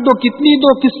 زکات دو. کتنی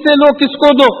دو, کس سے لو, کس کو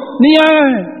دو, نہیں آیا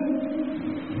ہے.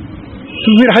 تو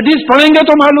پھر حدیث پڑھیں گے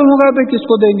تو معلوم ہوگا کہ کس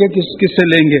کو دیں گے, کس سے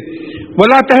لیں گے.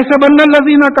 وَلَا تَحْسَبَنَّ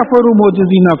الَّذِينَ كَفَرُوا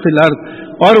مُعْجِزِينَ فِي الْأَرْضِ,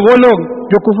 اور وہ لوگ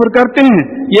جو کفر کرتے ہیں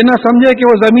یہ نہ سمجھے کہ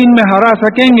وہ زمین میں ہرا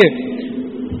سکیں گے.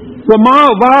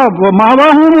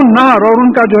 وَمَأْوَاهُمُ النَّارُ, اور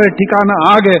ان کا جو ہے ٹھکانہ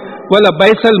آگ ہے.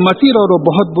 وَلَبِئْسَ الْمَصِيرُ, اور وہ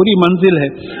بہت بری منزل ہے.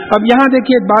 اب یہاں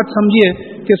دیکھیے ایک بات سمجھیے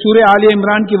کہ سورہ آل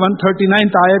عمران کی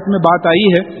 139 آیت میں بات آئی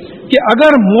ہے کہ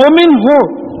اگر مومن ہو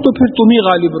تو پھر تم ہی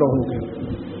غالب رہو گے.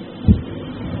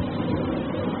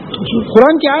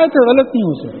 قرآن کی آیت ہے, غلط نہیں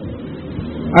ہو سکتی.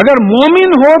 اگر مومن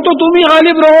ہو تو تم ہی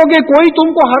غالب رہو گے, کوئی تم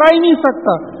کو ہرا ہی نہیں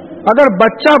سکتا. اگر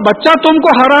بچہ تم کو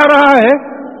ہرا رہا ہے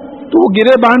تو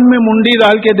گرے باندھ میں منڈی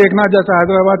ڈال کے دیکھنا, جیسا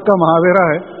حیدرآباد کا محاورہ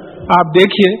ہے, آپ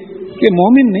دیکھیے کہ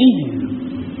مومن نہیں ہے,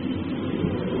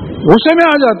 غصے میں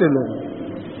آ جاتے لوگ.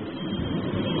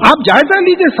 آپ جائزہ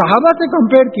لیجئے, صحابہ سے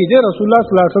کمپیئر کیجئے, رسول اللہ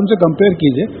صلی اللہ علیہ وسلم سے کمپیئر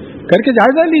کیجئے, کر کے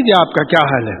جائزہ لیجئے آپ کا کیا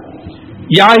حال ہے.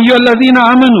 یا ایھا الذین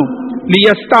آمنوا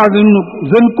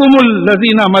لیستأذنکم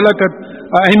الذین ملکت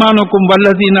ایمانکم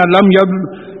والذین لم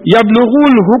یبلغوا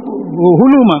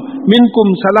الحلم منکم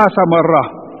 3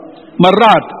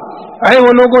 مرات. اے وہ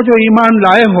لوگوں جو ایمان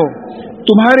لائے ہو,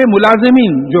 تمہارے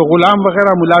ملازمین جو غلام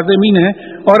وغیرہ ملازمین ہیں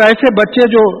اور ایسے بچے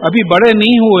جو ابھی بڑے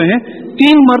نہیں ہوئے ہیں,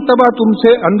 3 مرتبہ تم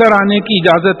سے اندر آنے کی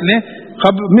اجازت لیں.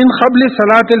 من قبل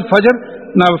صلاۃ الفجر,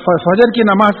 فجر کی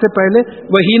نماز سے پہلے.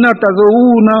 وحین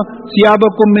تضعون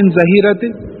ثیابکم من ظہیرۃ,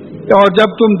 اور جب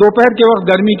تم دوپہر کے وقت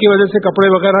گرمی کی وجہ سے کپڑے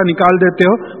وغیرہ نکال دیتے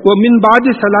ہو. وہ من بعد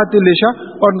صلاۃ العشاء,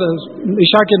 اور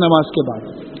عشاء کی نماز کے بعد.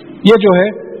 یہ جو ہے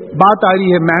بات آ رہی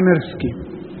ہے مینرز کی.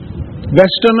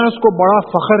 ویسٹرنرز کو بڑا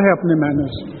فخر ہے اپنے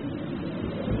مینرز.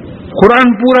 قرآن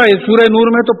پورا ہے, سورہ نور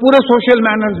میں تو پورے سوشل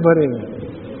مینرز بھرے ہوئے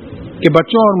کہ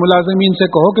بچوں اور ملازمین سے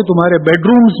کہو کہ تمہارے بیڈ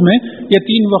رومز میں یہ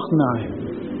 3 وقت نہ آئے.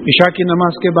 عشاء کی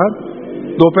نماز کے بعد,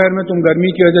 دوپہر میں تم گرمی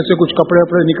کی وجہ سے کچھ کپڑے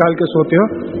وپڑے نکال کے سوتے ہو,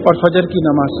 اور فجر کی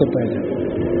نماز سے پہلے.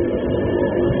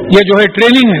 یہ جو ہے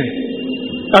ٹریننگ ہے.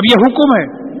 اب یہ حکم ہے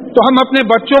تو ہم اپنے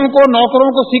بچوں کو,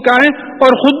 نوکروں کو سکھائیں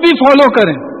اور خود بھی فالو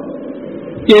کریں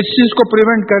کہ اس چیز کو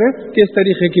پریونٹ کریں کہ اس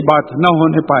طریقے کی بات نہ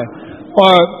ہونے پائے.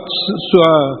 اور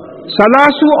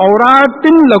ثلاث عورات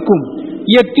لکم,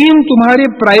 یہ 3 تمہاری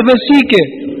پرائیویسی کے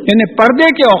یعنی پردے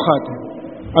کے اوقات ہیں.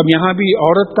 اب یہاں بھی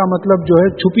عورت کا مطلب جو ہے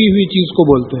چھپی ہوئی چیز کو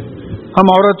بولتے ہیں،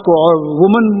 ہم عورت کو اور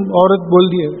وومن عورت بول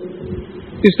دیے،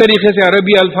 اس طریقے سے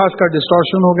عربی الفاظ کا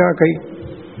ڈسٹورشن ہو گیا کئی.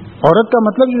 عورت کا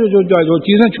مطلب جو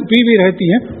چیزیں چھپی ہوئی رہتی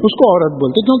ہیں اس کو عورت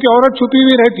بولتے، کیونکہ عورت چھپی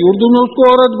ہوئی رہتی، اردو میں اس کو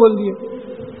عورت بول دیے.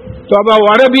 تو اب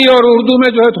عربی اور اردو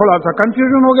میں جو ہے تھوڑا سا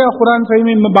کنفیوژن ہو گیا، قرآن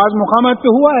صحیح میں بعض مقامات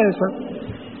پہ ہوا ہے ایسا.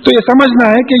 تو یہ سمجھنا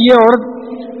ہے کہ یہ عورت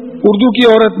اردو کی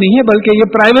عورت نہیں ہے، بلکہ یہ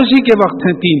پرائیویسی کے وقت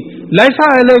ہیں 3. لیسا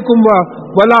علیکم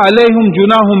ولا علیہم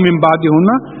جناح من بعدہن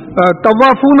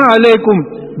طوافون علیکم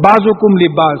بعضکم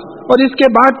لبعض، اور اس کے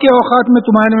بعد کے اوقات میں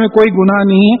تمہارے میں کوئی گناہ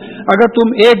نہیں ہے اگر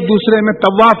تم ایک دوسرے میں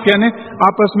طواف یعنی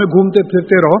آپس میں گھومتے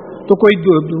پھرتے رہو تو کوئی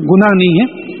گناہ نہیں ہے.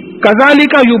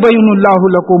 کذالک یبین اللہ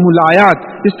لکم الآیات،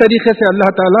 اس طریقے سے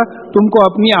اللہ تعالیٰ تم کو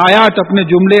اپنی آیات، اپنے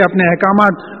جملے، اپنے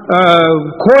احکامات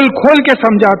کھول کھول کے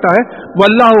سمجھاتا ہے.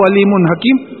 واللہ علیم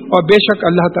حکیم، اور بے شک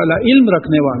اللہ تعالیٰ علم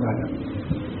رکھنے والا ہے،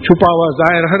 چھپا ہوا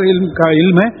ظاہر ہر علم کا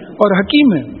علم ہے اور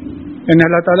حکیم ہے. یعنی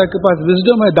اللہ تعالیٰ کے پاس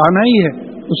وزڈم ہے، دانائی ہے،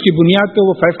 اس کی بنیاد پہ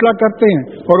وہ فیصلہ کرتے ہیں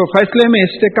اور وہ فیصلے میں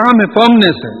استحکام ہے،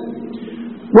 فرمنس ہے.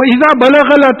 وَإِذَا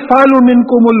بَلَغَ الْأَطْفَالُ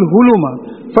مِنْكُمُ الْحُلُمَ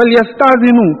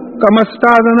فَلْيَسْتَأْذِنُوا كَمَا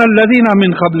اسْتَأْذَنَ الَّذِينَ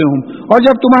مِنْ قَبْلِهُمْ، اور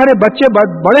جب تمہارے بچے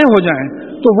بڑے ہو جائیں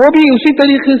تو وہ بھی اسی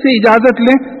طریقے سے اجازت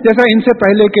لیں جیسا ان سے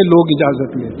پہلے کے لوگ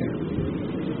اجازت لیتے ہیں.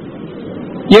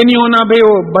 یہ نہیں ہونا بھائی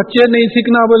وہ بچے نہیں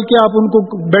سیکھنا بلکہ آپ ان کو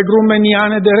بیڈ روم میں نہیں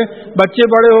آنے دے رہے، بچے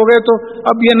بڑے ہو گئے تو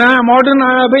اب یہ نیا ماڈرن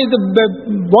آیا بھائی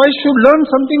boys should learn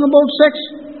something about sex.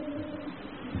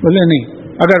 بولے نہیں،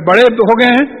 اگر بڑے ہو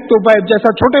گئے ہیں تو جیسا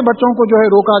چھوٹے بچوں کو جو ہے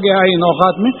روکا گیا ہے ان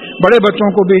اوقات میں، بڑے بچوں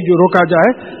کو بھی جو روکا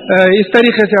جائے. اس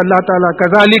طریقے سے اللہ تعالیٰ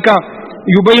کذالک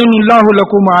یبین اللہ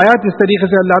لکم آیات، اس طریقے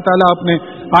سے اللہ تعالیٰ اپنے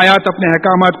آیات، اپنے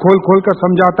احکامات کھول کھول کر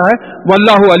سمجھاتا ہے.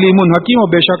 واللہ علیم حکیم، اور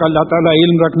بے شک اللہ تعالیٰ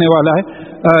علم رکھنے والا ہے،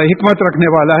 حکمت رکھنے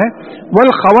والا ہے.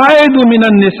 والقواعد من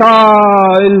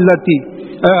النساء اللاتی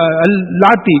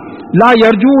لا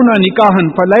یرجون نکاحا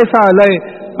فلیس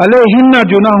علیہن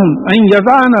جناح ان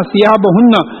یضعن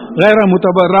ثیابہن غیر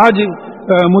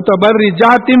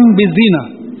متبرجات بزینہ،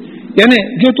 یعنی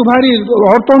جو تمہاری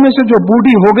عورتوں میں سے جو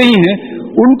بوڑھی ہو گئی ہیں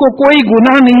ان کو کوئی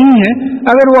گناہ نہیں ہے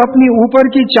اگر وہ اپنی اوپر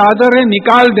کی چادریں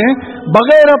نکال دیں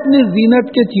بغیر اپنی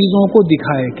زینت کے چیزوں کو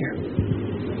دکھائے کے.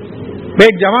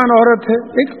 ایک جوان عورت ہے،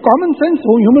 ایک کامن سینس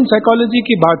ہیومن سائیکالوجی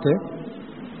کی بات ہے،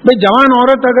 بھائی جوان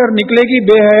عورت اگر نکلے گی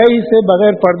بے حیائی سے،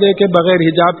 بغیر پردے کے، بغیر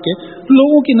حجاب کے، تو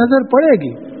لوگوں کی نظر پڑے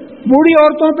گی. بوڑھی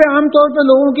عورتوں پہ عام طور پہ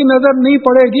لوگوں کی نظر نہیں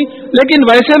پڑے گی، لیکن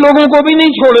ویسے لوگوں کو بھی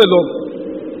نہیں چھوڑے، لوگ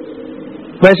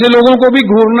ویسے لوگوں کو بھی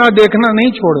گھورنا دیکھنا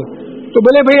نہیں چھوڑے. تو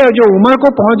بولے بھئی جو عمر کو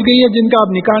پہنچ گئی ہے، جن کا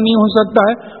اب نکاح نہیں ہو سکتا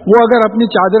ہے، وہ اگر اپنی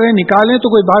چادریں نکالیں تو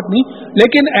کوئی بات نہیں،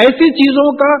 لیکن ایسی چیزوں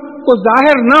کا کو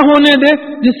ظاہر نہ ہونے دے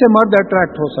جس سے مرد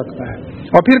اٹریکٹ ہو سکتا ہے.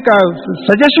 اور پھر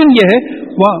سجیشن یہ ہے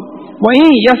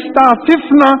وہیں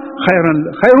یستعففن خیر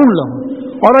لہم،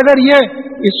 اور اگر یہ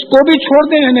اس کو بھی چھوڑ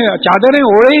دیں، یعنی چادریں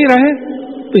اوڑے ہی رہیں،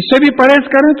 اس سے بھی پرہیز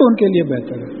کریں تو ان کے لیے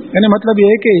بہتر ہے. یعنی مطلب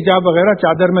یہ ہے کہ حجاب وغیرہ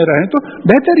چادر میں رہیں تو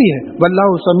بہتر ہی ہے. واللہ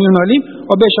سمیع علیم،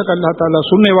 اور بے شک اللہ تعالیٰ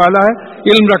سننے والا ہے،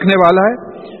 علم رکھنے والا ہے.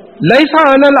 لیس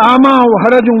علی الاعمى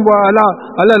حرج ولا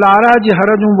علی الاعرج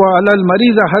حرج ولا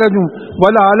المریض حرج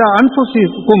ولا علی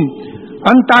انفسکم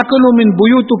ان تاکلوا من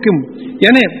بیوتکم،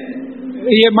 یعنی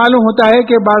یہ معلوم ہوتا ہے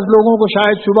کہ بعض لوگوں کو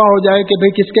شاید شبہ ہو جائے کہ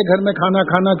بھئی کس کے گھر میں کھانا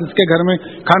کھانا، کس کے گھر میں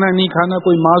کھانا نہیں کھانا،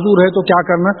 کوئی معذور ہے تو کیا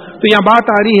کرنا. تو یہاں بات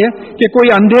آ رہی ہے کہ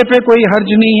کوئی اندھے پہ کوئی حرج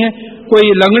نہیں ہے،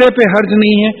 کوئی لنگڑے پہ حرج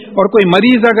نہیں ہے، اور کوئی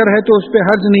مریض اگر ہے تو اس پہ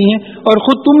حرج نہیں ہے، اور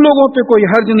خود تم لوگوں پہ کوئی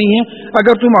حرج نہیں ہے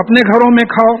اگر تم اپنے گھروں میں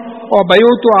کھاؤ، اور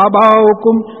بیوت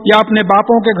آباؤکم یا اپنے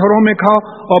باپوں کے گھروں میں کھاؤ،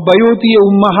 اور بیوتی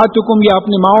امہاتکم یا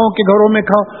اپنے ماؤں کے گھروں میں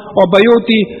کھاؤ، اور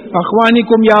بیوتی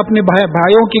اخوانکم یا اپنے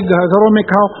بھائیوں کے گھروں میں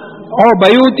کھاؤ، اور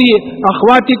بیوتی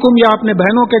اخواتکم یا اپنے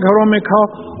بہنوں کے گھروں میں کھاؤ،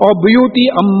 اور بیوتی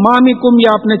امامکم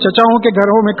یا اپنے چچاؤں کے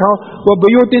گھروں میں کھاؤ، وہ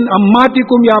بیوتن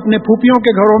اماتکم یا اپنے پھوپھیوں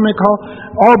کے گھروں میں کھاؤ،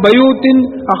 اور بیوتن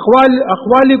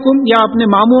اخوالکم یا اپنے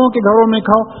ماموں کے گھروں میں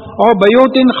کھاؤ، اور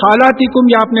بیوتن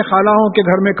خالاتکم یا اپنے خالہوں کے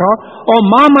گھر میں کھاؤ، اور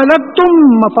ما ملکتم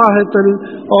مفاتح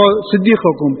اور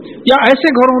صدیقکم یا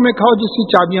ایسے گھروں میں کھاؤ جس کی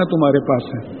چابیاں تمہارے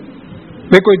پاس ہیں.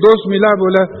 بھئی کوئی دوست ملا،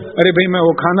 بولا ارے بھئی میں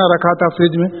وہ کھانا رکھا تھا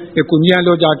فریج میں، یہ کنجیاں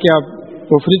لو جا کے آپ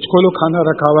وہ فریج کھولو، کھانا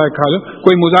رکھا ہوا ہے کھا لو،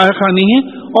 کوئی مذائقہ نہیں ہے.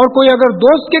 اور کوئی اگر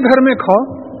دوست کے گھر میں کھاؤ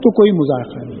تو کوئی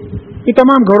مذائقہ نہیں. یہ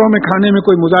تمام گھروں میں کھانے میں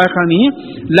کوئی مذائقہ نہیں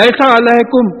ہے. لیسا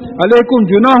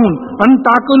علیکم جناح ان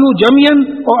تاکلوا جميعا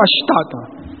اور اشتاتا،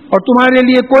 اور تمہارے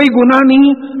لیے کوئی گناہ نہیں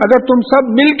ہے اگر تم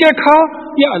سب مل کے کھاؤ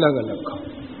یا الگ الگ کھاؤ.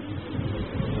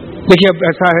 دیکھیے اب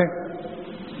ایسا ہے،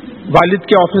 والد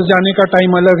کے آفس جانے کا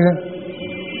ٹائم الگ ہے،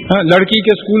 لڑکی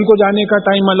کے اسکول کو جانے کا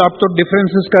ٹائم الگ، اب تو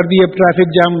ڈفرینسز کر دیے، ٹریفک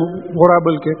جام ہو رہا،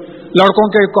 بلکہ لڑکوں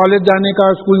کے کالج جانے کا،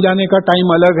 اسکول جانے کا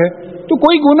ٹائم الگ ہے. تو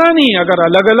کوئی گناہ نہیں ہے. اگر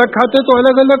الگ الگ کھاتے تو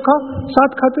الگ الگ کھاؤ,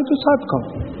 ساتھ کھاتے تو ساتھ کھاؤ.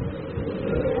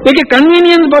 دیکھیے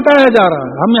کنوینئنس بتایا جا رہا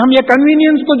ہے. ہم یہ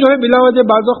کنوینئنس کو جو ہے بلا وجہ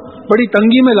بعض وقت بڑی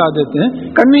تنگی میں لا دیتے ہیں.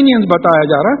 کنوینئنس بتایا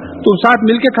جا رہا ہے, تم ساتھ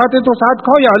مل کے کھاتے تو ساتھ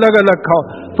کھاؤ یا الگ الگ کھاؤ.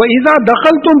 فَإِذَا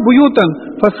دَخَلْتُمْ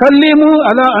بُيُوتًا فَسَلِّمُوا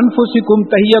عَلَىٰ أَنفُسِكُمْ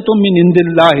تَحِيَّةٌ مِّنْ عِندِ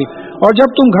اللَّهِ. اور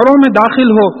جب تم گھروں میں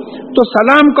داخل ہو تو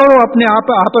سلام کرو اپنے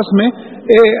آپس میں,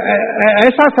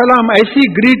 ایسا سلام,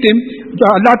 ایسی گریٹنگ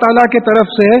جو اللہ تعالیٰ کی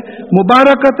طرف سے ہے,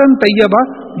 مبارکتاً طیبہ,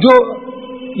 جو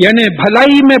یعنی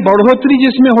بھلائی میں بڑھوتری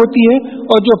جس میں ہوتی ہے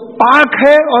اور جو پاک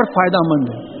ہے اور فائدہ مند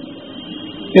ہے.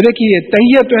 یہ دیکھیے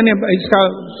تحیت, یعنی اس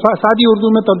کا سادی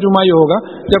اردو میں ترجمہ یہ ہوگا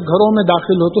جب گھروں میں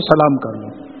داخل ہو تو سلام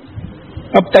کرنا.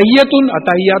 اب تحیت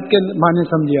عطیات کے معنی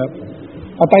سمجھیے آپ.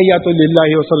 عطیات للہ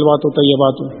و صلوات و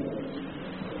طیبات.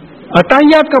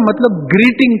 عطیات کا مطلب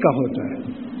گریٹنگ کا ہوتا ہے.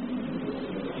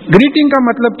 گریٹنگ کا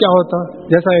مطلب کیا ہوتا ہے؟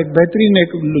 جیسا ایک بہترین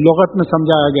ایک لغت میں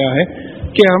سمجھایا گیا ہے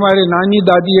کہ ہمارے نانی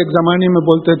دادی ایک زمانے میں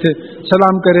بولتے تھے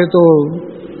سلام کرے تو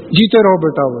جیتے رہو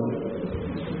بیٹا. وہ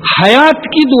حیات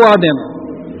کی دعا دینا.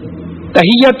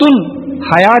 تحیت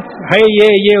حیات ہے,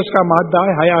 یہ اس کا مادہ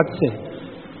ہے حیات سے,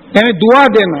 یعنی دعا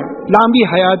دینا, لمبی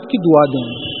حیات کی دعا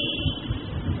دینا.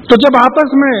 تو جب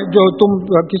آپس میں جو تم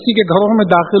کسی کے گھروں میں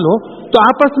داخل ہو تو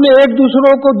آپس میں ایک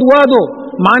دوسروں کو دعا دو.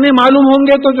 معنی معلوم ہوں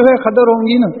گے تو جو ہے قدر ہوں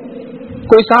گی نا.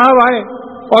 کوئی صاحب آئے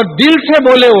اور دل سے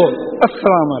بولے وہ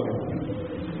السلام علیکم,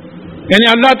 یعنی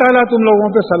اللہ تعالیٰ تم لوگوں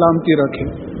پہ سلامتی رکھے.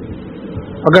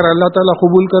 اگر اللہ تعالیٰ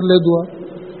قبول کر لے دعا.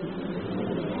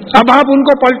 اب آپ ان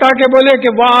کو پلٹا کے بولے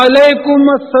کہ وعلیکم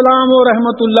السلام و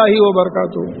رحمۃ اللہ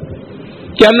وبرکاتہ,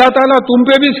 کہ اللہ تعالیٰ تم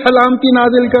پہ بھی سلامتی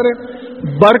نازل کرے,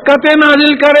 برکتیں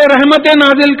نازل کرے, رحمتیں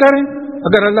نازل کریں.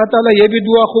 اگر اللہ تعالیٰ یہ بھی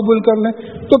دعا قبول کر لیں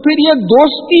تو پھر یہ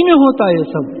دوستی میں ہوتا ہے. یہ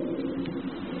سب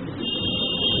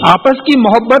آپس کی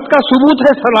محبت کا ثبوت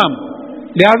ہے سلام.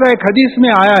 لہذا ایک حدیث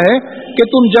میں آیا ہے کہ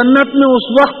تم جنت میں اس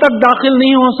وقت تک داخل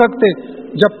نہیں ہو سکتے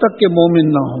جب تک کہ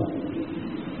مومن نہ ہو,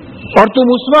 اور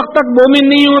تم اس وقت تک مومن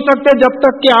نہیں ہو سکتے جب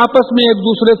تک کہ آپس میں ایک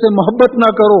دوسرے سے محبت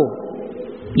نہ کرو.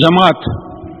 جماعت,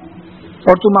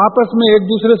 اور تم آپس میں ایک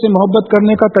دوسرے سے محبت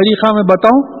کرنے کا طریقہ میں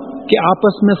بتاؤں کہ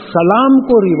آپس میں سلام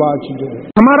کو رواج دو.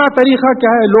 ہمارا طریقہ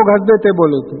کیا ہے؟ لوگ ہنس دیتے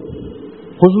بولے تھے,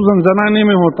 خصوصاً زنانے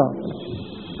میں ہوتا.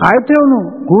 آئے تھے انہوں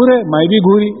گھورے, میں بھی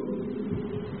گھوری.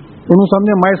 انہوں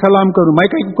سمجھے میں سلام کروں, میں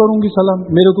کہیں کروں گی سلام,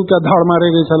 میرے کو کیا دھاڑ مارے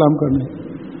گئے سلام کرنے.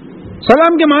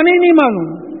 سلام کے معنی ہی نہیں معلوم,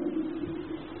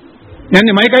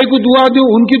 یعنی میں کہیں کو دعا دوں,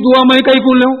 ان کی دعا میں کہیں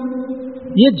کو لوں.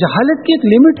 یہ جہالت کی ایک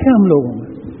لمٹ ہے ہم لوگوں میں.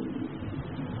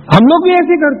 ہم لوگ بھی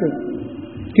ایسے کرتے.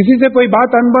 کسی سے کوئی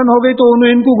بات انبن ہو گئی تو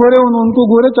انہوں ان کو گھورے, انہوں ان کو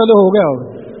گھورے, چلو ہو گیا.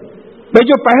 بھائی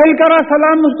جو پہل کرا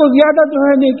سلام اس کو زیادہ جو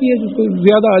ہے نیکی ہے, جس کو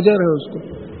زیادہ اجر ہے اس کو.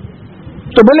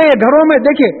 تو بولے یہ گھروں میں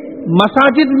دیکھیں,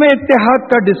 مساجد میں اتحاد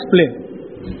کا ڈسپلے,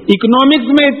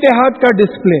 اکنامکس میں اتحاد کا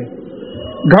ڈسپلے,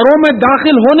 گھروں میں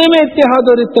داخل ہونے میں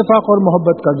اتحاد اور اتفاق اور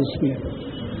محبت کا ڈسپلے,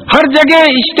 ہر جگہ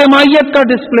اجتماعیت کا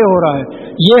ڈسپلے ہو رہا ہے.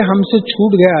 یہ ہم سے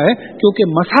چھوٹ گیا ہے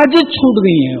کیونکہ مساجد چھوٹ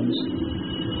گئی ہیں ہم سے.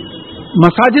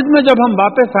 مساجد میں جب ہم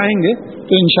واپس آئیں گے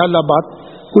تو انشاءاللہ بات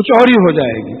کچھ اور ہی ہو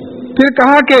جائے گی. پھر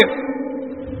کہا کہ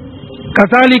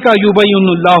کذالک یبین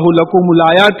اللہ لکم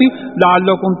الآیات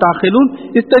لعلکم تعقلون.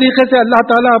 اس طریقے سے اللہ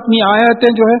تعالیٰ اپنی آیاتیں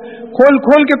جو ہے کھول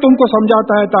کھول کے تم کو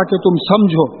سمجھاتا ہے تاکہ تم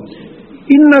سمجھو.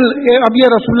 اب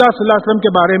یہ رسول اللہ صلی اللہ علیہ وسلم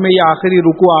کے بارے میں یہ آخری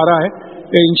رکوع آ رہا ہے.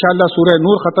 انشاءاللہ سورہ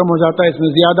نور ختم ہو جاتا ہے, اس میں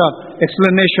زیادہ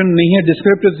ایکسپلینیشن نہیں ہے,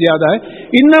 ڈسکرپٹیو زیادہ ہے.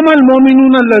 انما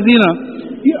المؤمنون الذین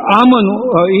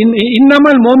آمنوا,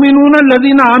 انما المؤمنون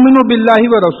الذین آمنوا باللہ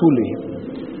ورسولہ.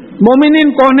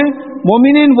 مومنین کون ہیں؟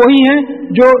 مومنین وہی ہیں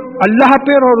جو اللہ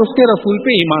پہ اور اس کے رسول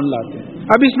پہ ایمان لاتے ہیں.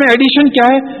 اب اس میں ایڈیشن کیا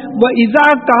ہے؟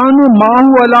 وَإِذَا كَانُوا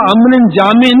مَعَهُ عَلَىٰ أَمْرٍ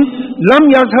جَامٍ لَمْ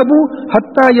يَذْهَبُوا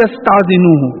حَتَّىٰ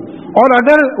يَسْتَأْذِنُوهُ. اور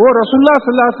اگر وہ رسول اللہ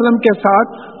صلی اللہ علیہ وسلم کے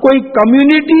ساتھ کوئی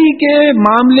کمیونٹی کے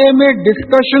معاملے میں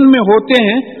ڈسکشن میں ہوتے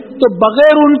ہیں تو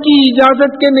بغیر ان کی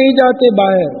اجازت کے نہیں جاتے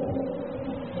باہر.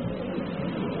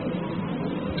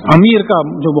 امیر کا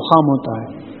جو مقام ہوتا ہے,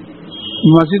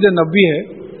 مسجد نبوی ہے,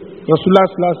 رسول اللہ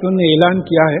صلی اللہ علیہ وسلم نے اعلان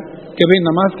کیا ہے کہ بھئی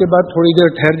نماز کے بعد تھوڑی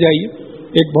دیر ٹھہر جائیے,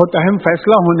 ایک بہت اہم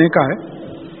فیصلہ ہونے کا ہے,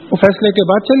 وہ فیصلے کے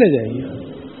بعد چلے جائیے.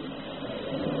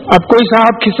 اب کوئی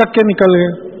صاحب کھسک کے نکل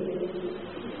گئے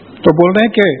تو بول رہے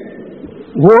ہیں کہ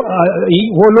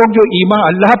وہ لوگ جو ایمان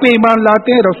اللہ پہ ایمان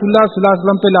لاتے ہیں, رسول اللہ صلی اللہ علیہ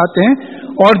وسلم پہ لاتے ہیں,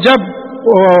 اور جب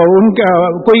ان کا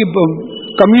کوئی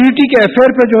کمیونٹی کے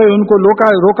افیئر پہ جو ہے ان کو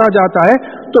روکا جاتا ہے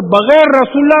تو بغیر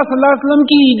رسول اللہ صلی اللہ علیہ وسلم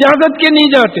کی اجازت کے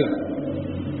نہیں جاتے,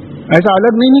 ایسا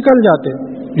الگ نہیں نکل جاتے.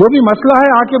 جو بھی مسئلہ ہے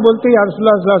آ کے بولتے یا رسول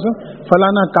اللہ صلی اللہ علیہ وسلم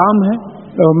فلانا کام ہے,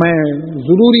 میں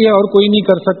ضروری ہے اور کوئی نہیں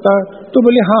کر سکتا, تو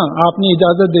بولے ہاں آپ نے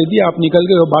اجازت دے دی, آپ نکل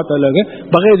گئے, وہ بات الگ ہے,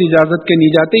 بغیر اجازت کے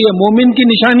نہیں جاتے, یہ مومن کی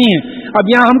نشانی ہے.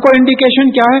 اب یہاں ہم کو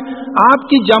انڈیکیشن کیا ہے, آپ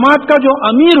کی جماعت کا جو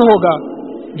امیر ہوگا,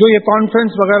 جو یہ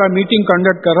کانفرنس وغیرہ میٹنگ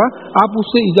کنڈکٹ کر رہا, آپ اس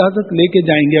سے اجازت لے کے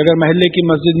جائیں گے اگر محلے کی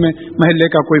مسجد میں محلے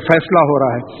کا کوئی فیصلہ ہو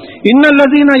رہا ہے. ان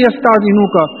الذین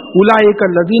یستاذنوک اولئک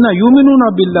الذین یؤمنون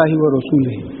باللہ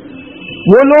ورسولہ,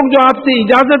 وہ لوگ جو آپ سے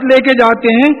اجازت لے کے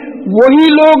جاتے ہیں وہی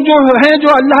لوگ جو ہیں جو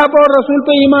اللہ پر اور رسول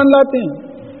پہ ایمان لاتے ہیں.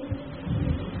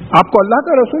 آپ کو اللہ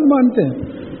کا رسول مانتے ہیں,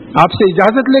 آپ سے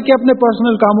اجازت لے کے اپنے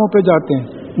پرسنل کاموں پہ جاتے ہیں,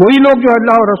 وہی لوگ جو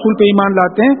اللہ اور رسول پہ ایمان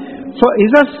لاتے ہیں.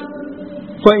 فَإِذَا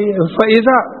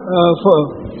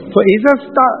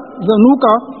اسْتَأْذَنُوكَ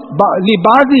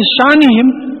لِبَعْضِ شَأْنِهِمْ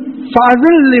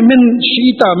فَأْذِن لِمَنْ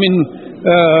شِئْتَ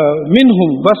مِنْهُمْ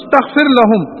وَاسْتَغْفِرْ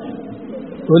لَهُمْ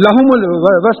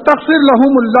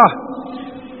اللَّهَ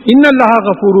ان اللہ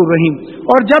غفور الرحیم.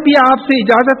 اور جب یہ آپ سے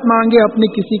اجازت مانگے اپنے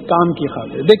کسی کام کی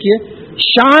خاطر, دیکھیے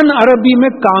شان عربی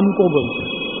میں کام کو بولتے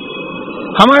ہیں,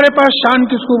 ہمارے پاس شان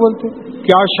کس کو بولتے,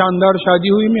 کیا شاندار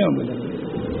شادی ہوئی میں بولے,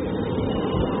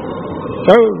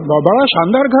 بڑا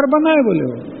شاندار گھر بنا ہے بولے,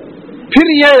 پھر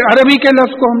یہ عربی کے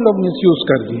لفظ کو ہم لوگ مس یوز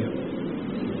کر دیا.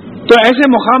 تو ایسے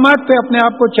مقامات پہ اپنے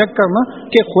آپ کو چیک کرنا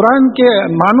کہ قرآن کے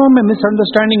معنوں میں مس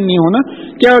انڈرسٹینڈنگ نہیں ہونا.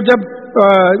 کہ جب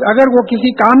اگر وہ کسی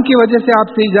کام کی وجہ سے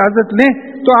آپ سے اجازت لیں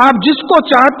تو آپ جس کو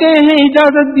چاہتے ہیں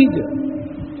اجازت دیجیے,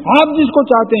 آپ جس کو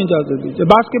چاہتے ہیں اجازت دیجیے.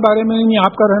 باس کے بارے میں نہیں,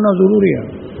 آپ کا رہنا ضروری ہے.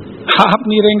 آپ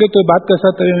نہیں رہیں گے تو بات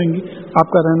کیسا طے ہویں گی, آپ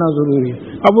کا رہنا ضروری ہے.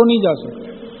 اب وہ نہیں جا سکتے.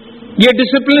 یہ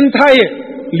ڈسپلن تھا یہ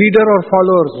لیڈر اور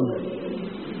فالوورز میں.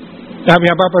 اب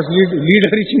یہاں پاس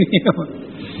لیڈر ہی نہیں ہے,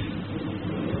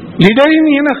 لیڈر ہی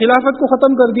نہیں ہے نا, خلافت کو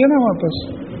ختم کر دیا نا, واپس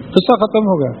قصہ ختم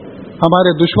ہو گیا.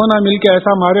 ہمارے دشمنہ مل کے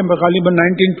ایسا ہمارے غالباً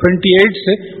 1928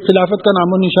 سے خلافت کا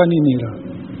نام و نشان ہی نہیں رہا.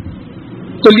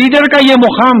 تو لیڈر کا یہ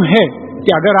مقام ہے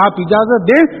کہ اگر آپ اجازت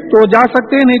دیں تو وہ جا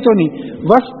سکتے ہیں, نہیں تو نہیں.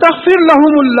 واستغفر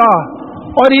لہم اللہ,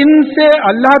 اور ان سے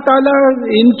اللہ تعالیٰ,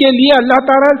 ان کے لیے اللہ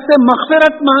تعالیٰ سے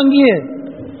مغفرت مانگیے.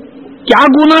 کیا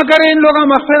گناہ کریں ان لوگ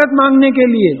مغفرت مانگنے کے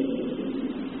لیے؟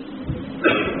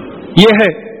 یہ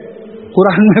ہے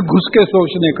قرآن میں گھس کے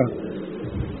سوچنے کا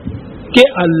کہ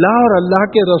اللہ اور اللہ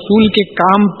کے رسول کے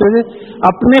کام پہ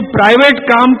اپنے پرائیویٹ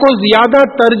کام کو زیادہ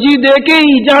ترجیح دے کے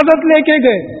اجازت لے کے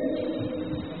گئے.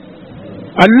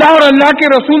 اللہ اور اللہ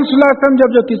کے رسول صلی اللہ علیہ وسلم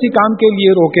جب کسی کام کے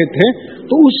لیے روکے تھے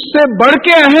تو اس سے بڑھ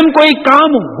کے اہم کوئی کام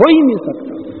ہو ہی نہیں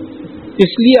سکتا.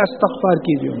 اس لیے استغفار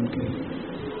کیجیے ان کے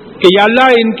کہ یا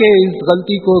اللہ ان کے اس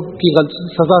غلطی کو کی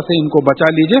سزا سے ان کو بچا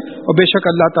لیجئے. اور بے شک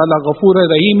اللہ تعالیٰ غفور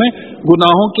رحیم ہے,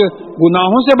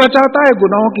 گناہوں سے بچاتا ہے,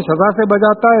 گناہوں کی سزا سے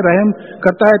بچاتا ہے, رحم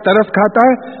کرتا ہے, ترس کھاتا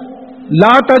ہے.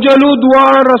 لا تجلوا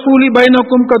دعاء رسول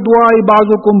بینکم کا دعاء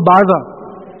بعضکم بعضا,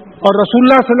 اور رسول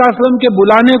اللہ صلی اللہ علیہ وسلم کے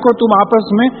بلانے کو تم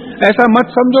آپس میں ایسا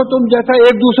مت سمجھو تم جیسا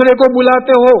ایک دوسرے کو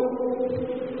بلاتے ہو.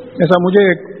 ایسا مجھے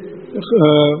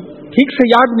ٹھیک سے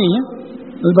یاد نہیں ہے,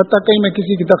 البتہ کہیں میں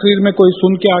کسی کی تقریر میں کوئی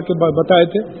سن کے آ کے بتائے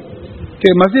تھے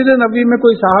کہ مسجد نبوی میں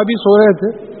کوئی صحابی سو رہے تھے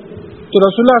تو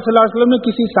رسول اللہ صلی اللہ علیہ وسلم نے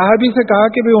کسی صحابی سے کہا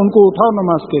کہ ان کو اٹھاؤ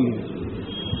نماز کے لیے.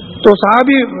 تو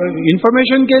صحابی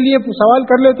انفارمیشن کے لیے سوال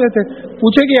کر لیتے تھے,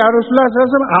 پوچھے کہ یا رسول اللہ صلی اللہ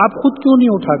علیہ وسلم آپ خود کیوں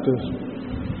نہیں اٹھاتے اس کو؟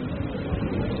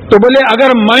 تو بولے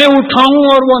اگر میں اٹھاؤں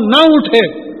اور وہ نہ اٹھے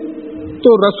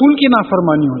تو رسول کی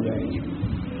نافرمانی ہو جائے گی.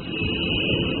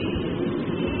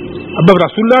 اب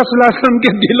رسول اللہ صلی اللہ علیہ وسلم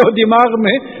کے دل و دماغ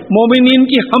میں مومنین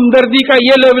کی ہمدردی کا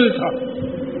یہ لیول تھا,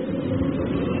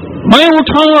 میں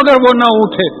اٹھاؤں اگر وہ نہ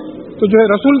اٹھے تو جو ہے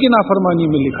رسول کی نافرمانی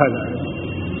میں لکھا جائے.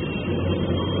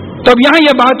 تب یہاں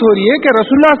یہ بات ہو رہی ہے کہ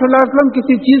رسول اللہ صلی اللہ علیہ وسلم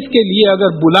کسی چیز کے لیے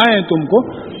اگر بلائیں تم کو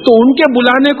تو ان کے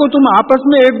بلانے کو تم آپس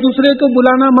میں ایک دوسرے کو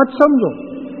بلانا مت سمجھو.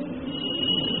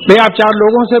 بھئی آپ 4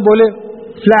 لوگوں سے بولے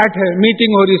فلیٹ ہے,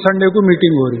 میٹنگ ہو رہی, سنڈے کو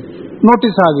میٹنگ ہو رہی,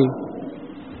 نوٹس آ گئی,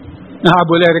 ہاں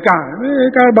بولے ارے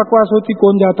کہاں بکواس ہوتی,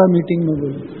 کون جاتا میٹنگ میں.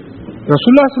 بولے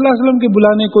رسول اللہ صلی اللہ علیہ وسلم کے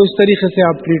بلانے کو اس طریقے سے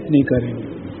آپ ٹریٹ نہیں کریں گے.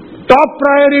 ٹاپ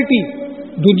پرائیورٹی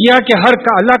دنیا کے ہر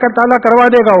اللہ کا تعالیٰ کروا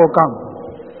دے گا وہ کام,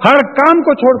 ہر کام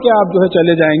کو چھوڑ کے آپ جو ہے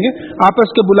چلے جائیں گے.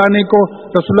 آپس کے بلانے کو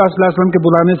رسول اللہ صلی اللہ علیہ وسلم کے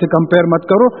بلانے سے کمپیئر مت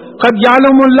کرو. قد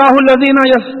یعلم اللہ الذین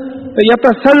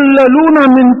یتسللون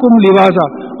منکم لواذا,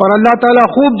 اور اللہ تعالیٰ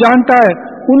خوب جانتا ہے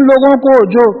ان لوگوں کو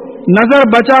جو نظر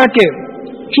بچا کے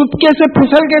چپکے سے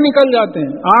پھسل کے نکل جاتے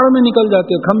ہیں, آڑ میں نکل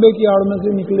جاتے ہیں, کھمبے کی آڑ میں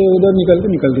سے نکلے, ادھر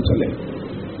نکل کے چلے.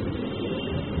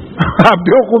 آپ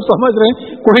جو خوب سمجھ رہے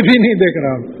ہیں, کوئی بھی نہیں دیکھ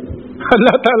رہا,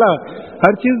 اللہ تعالیٰ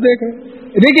ہر چیز دیکھ رہے.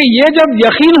 دیکھیے یہ جب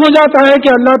یقین ہو جاتا ہے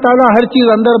کہ اللہ تعالیٰ ہر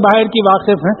چیز اندر باہر کی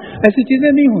واقف ہے, ایسی چیزیں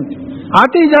نہیں ہوتی.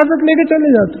 آتے اجازت لے کے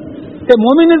چلے جاتے.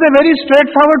 مومن از a very straight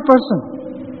forward person.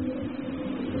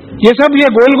 یہ سب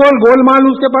یہ گول مال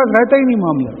اس کے پاس رہتا ہی نہیں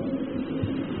معاملہ.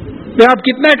 کہ آپ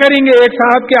کتنا کریں گے؟ ایک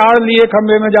صاحب کے آڑ لیے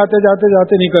کھمبے میں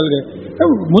جاتے نکل گئے.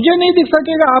 مجھے نہیں دکھ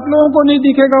سکے گا، آپ لوگوں کو نہیں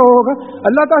دکھے گا، ہوگا.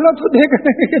 اللہ تعالیٰ تو دیکھ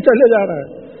رہے کہ چلے جا رہا ہے.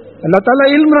 اللہ تعالیٰ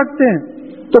علم رکھتے ہیں.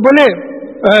 تو بولے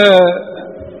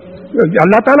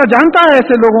اللہ تعالیٰ جانتا ہے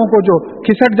ایسے لوگوں کو جو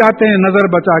کھسک جاتے ہیں نظر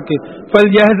بچا کے.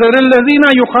 فَلْيَحْذَرِ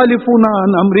الَّذِينَ يُخَالِفُونَ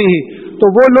عَنْ أَمْرِهِ،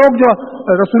 تو وہ لوگ جو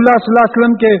رسول اللہ صلی اللہ علیہ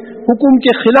وسلم کے حکم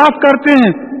کے خلاف کرتے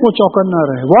ہیں وہ چوکنا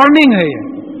رہے. وارننگ ہے یہ.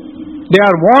 They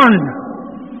are وارنڈ.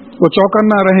 وہ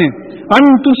چوکنا رہیں. ان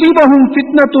تصیبہم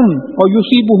فتنۃ اور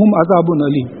یصیبہم عذاب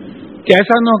علیم، کہ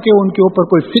ایسا نہ ہو کہ ان کے اوپر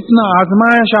کوئی فتنہ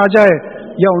آزمائش آ جائے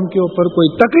یا ان کے اوپر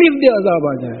کوئی تکلیف دہ عذاب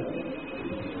آ جائے.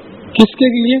 کس کے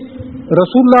لیے؟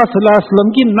 رسول اللہ صلی اللہ علیہ وسلم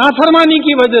کی نافرمانی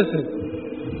کی وجہ سے.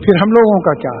 پھر ہم لوگوں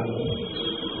کا کیا ہے؟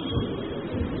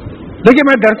 دیکھیے،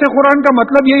 میں درس قرآن کا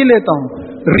مطلب یہی لیتا ہوں،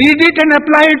 read it and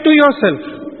apply it to your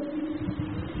self.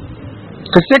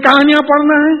 قصے کہانیاں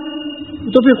پڑھنا ہے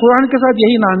تو پھر قرآن کے ساتھ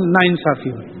یہی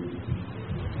ناانصافی ہوئی.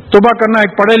 توبہ کرنا.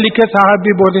 ایک پڑھے لکھے صاحب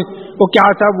بھی بولے وہ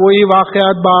کیا تھا، وہی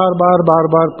واقعات بار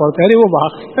بار پڑھتے. ارے وہ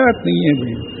واقعات نہیں ہے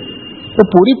بھائی،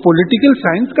 وہ پوری پولیٹیکل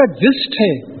سائنس کا جسٹ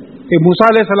ہے. کہ موسیٰ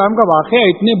علیہ السلام کا واقعہ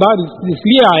اتنے بار اس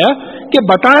لیے آیا کہ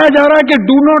بتایا جا رہا ہے کہ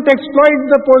do not exploit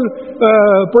the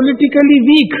politically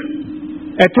week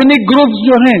ethnic groups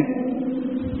جو ہیں،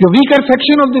 جو weaker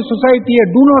section of the society ہے،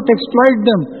 ڈو ناٹ ایکسپلائٹ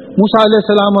دم. موسیٰ علیہ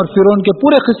السلام اور فرعون کے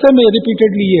پورے قصے میں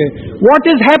ریپیٹڈلی ہے.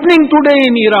 What is happening today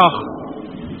in Iraq,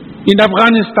 ان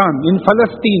افغانستان، ان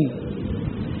فلسطین،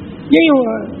 یہی ہو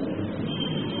رہا ہے.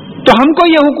 تو ہم کو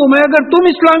یہ حکم ہے، اگر تم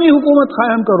اسلامی حکومت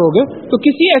قائم کرو گے تو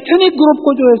کسی ایتھنک گروپ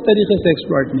کو جو ہے اس طریقے سے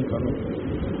ایکسپلائٹ نہیں کرو گے.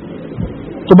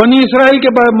 تو بنی اسرائیل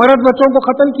کے مرد بچوں کو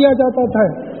قتل کیا جاتا تھا،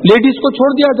 لیڈیز کو چھوڑ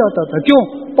دیا جاتا تھا. کیوں؟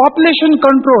 Population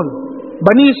control.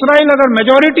 بنی اسرائیل اگر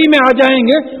میجورٹی میں آ جائیں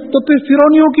گے تو پھر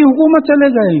فرعونیوں کی حکومت چلے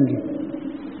جائیں گے.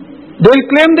 دے ول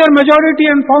کلیم their majority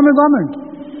and form a government.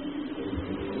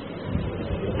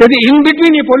 In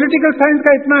between یہ پولیٹیکل سائنس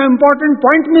کا اتنا امپورٹنٹ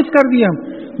پوائنٹ مس کر دیا ہم.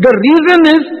 The reason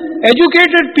is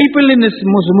educated people in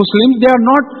Muslims, they are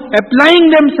not applying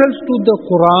themselves to the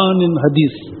Quran and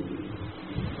Hadith.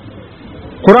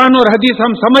 قرآن اور حدیث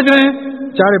ہم سمجھ رہے ہیں.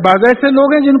 چارے بعض ایسے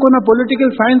لوگ ہیں جن کو نہ پولیٹیکل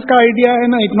سائنس کا آئیڈیا ہے،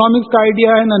 نہ اکنامکس کا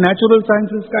آئیڈیا ہے، نہ نیچرل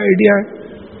سائنسز کا آئیڈیا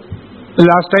ہے.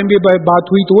 لاسٹ ٹائم بھی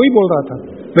بات ہوئی تو وہی بول رہا تھا،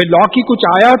 وہ لا کی کچھ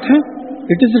آیات ہیں.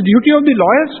 It is the duty of the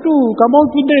lawyers to come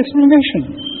out with the explanation.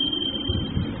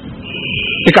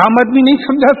 ایک عام آدمی نہیں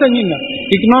سمجھا سکیں گا.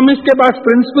 اکنامکس کے پاس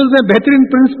پرنسپلز ہیں، بہترین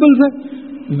پرنسپلز ہیں.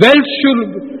 ویلتھ شل.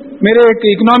 میرے ایک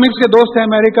اکنامکس کے دوست ہیں،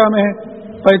 امریکہ میں ہیں،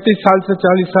 35 سال سے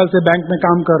 40 سال سے بینک میں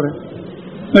کام کر رہے ہیں.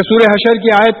 میں سورہ حشر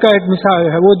کی آیت کا ایک مثال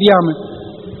ہے وہ دیا میں.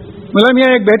 مطلب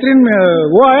یہ ایک بہترین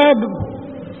وہ آیا ہے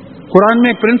قرآن میں،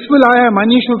 ایک پرنسپل آیا ہے،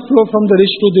 money should flow from the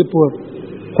rich to the پور.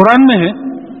 قرآن میں ہے.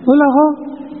 بولا ہو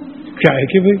کیا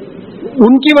ہے کہ بھائی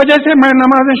ان کی وجہ سے میں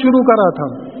نمازیں شروع کرا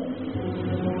تھا.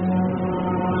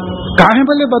 کہاں ہے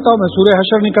بھلے بتاؤ. میں سورہ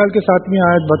حشر نکال کے 7ویں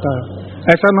آیت بتایا.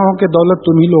 ایسا نہ ہو کہ دولت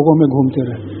تم ہی لوگوں میں گھومتے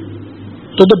رہے.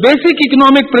 تو the basic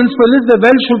economic principle is the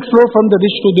wealth should flow from the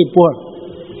rich to the poor.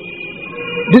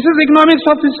 This is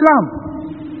economics of Islam.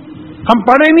 ہم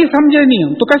پڑھے نہیں سمجھے نہیں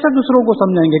ہم تو کیسا دوسروں کو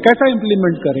سمجھائیں گے، کیسا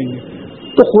امپلیمنٹ کریں گے.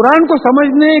 تو قرآن کو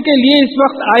سمجھنے کے لیے اس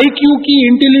وقت آئی کیو کی،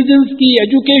 انٹیلیجنس کی،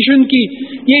 ایجوکیشن کی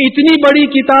یہ اتنی بڑی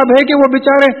کتاب ہے کہ وہ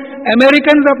بیچارے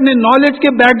امریکنز اپنے نالج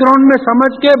کے بیک گراؤنڈ میں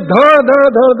سمجھ کے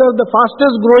the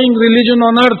fastest growing religion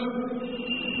on earth,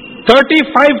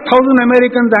 35,000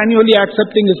 Americans annually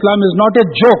accepting Islam is not a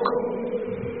joke.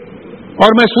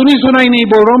 اور میں سنی سنائی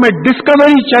نہیں بول رہا ہوں، میں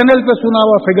ڈسکوری چینل پہ سنا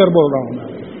ہوا فگر بول رہا ہوں،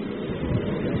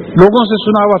 لوگوں سے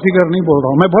سنا ہوا فگر نہیں بول رہا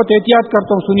ہوں. میں بہت احتیاط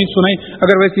کرتا ہوں سنی سنائی،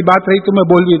 اگر ویسی بات رہی تو میں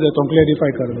بول بھی دیتا ہوں،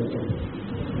 کلیریفائی کر دیتا ہوں.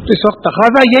 تو اس وقت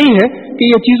تقاضا یہی ہے کہ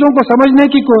یہ چیزوں کو سمجھنے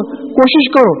کی کوشش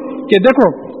کرو کہ دیکھو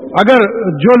اگر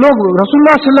جو لوگ رسول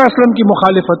اللہ صلی اللہ علیہ وسلم کی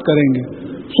مخالفت کریں گے،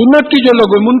 سنت کی جو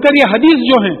لوگ منکر یا حدیث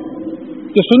جو ہیں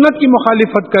جو سنت کی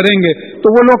مخالفت کریں گے،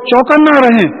 تو وہ لوگ چوکنا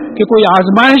رہیں کہ کوئی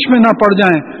آزمائش میں نہ پڑ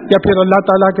جائیں یا پھر اللہ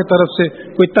تعالیٰ کی طرف سے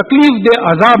کوئی تکلیف دہ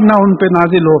عذاب نہ ان پہ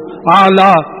نازل ہو.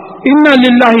 اعلیٰ ان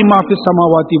للہ ما فی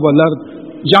السماوات والارض.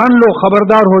 جان لو،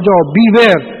 خبردار ہو جاؤ، بی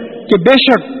ویئر کہ بے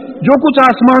شک جو کچھ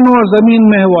آسمانوں اور زمین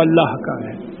میں ہے وہ اللہ کا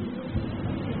ہے.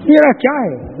 میرا کیا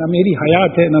ہے؟ نہ میری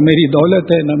حیات ہے، نہ میری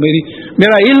دولت ہے، نہ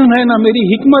میرا علم ہے، نہ میری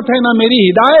حکمت ہے، نہ میری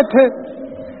ہدایت ہے.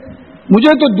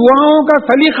 مجھے تو دعاؤں کا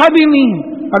سلیقہ بھی نہیں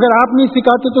ہے. اگر آپ نہیں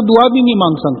سکھاتے تو دعا بھی نہیں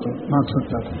مانگ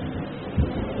سکتا.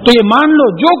 تو یہ مان لو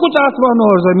جو کچھ آسمانوں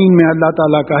اور زمین میں اللہ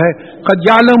تعالیٰ کا ہے. قد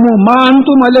یعلم ما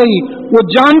انتم علیہ. وہ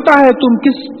جانتا ہے تم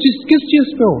کس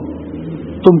چیز پہ ہو.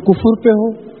 تم کفر پہ ہو،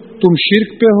 تم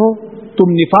شرک پہ ہو،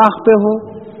 تم نفاق پہ ہو،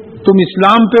 تم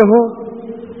اسلام پہ ہو،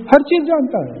 ہر چیز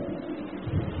جانتا ہے.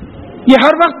 یہ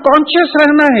ہر وقت کانشیس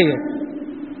رہنا ہے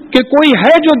کہ کوئی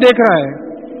ہے جو دیکھ رہا ہے.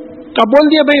 اب بول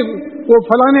دیا بھائی وہ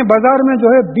فلانے بازار میں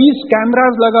جو ہے 20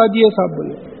 کیمراز لگا دیے صاحب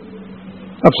بولے.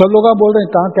 اب سب لوگ بول رہے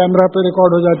ہیں کہاں کیمرہ پہ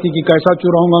ریکارڈ ہو جاتی کہ کیسا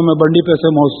چراؤں گا میں بنڈی پہ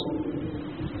سے موس,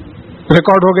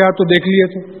 ریکارڈ ہو گیا تو دیکھ لیے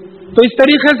تھے. تو اس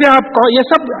طریقے سے آپ یہ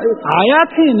سب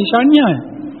آیات ہیں, نشانیاں ہیں.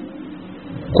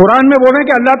 قرآن میں بول رہے ہیں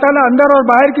کہ اللہ تعالیٰ اندر اور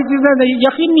باہر کی چیزیں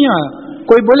یقین نہیں آیا.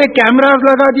 کوئی بولے کیمراز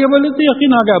لگا دیے بولے تو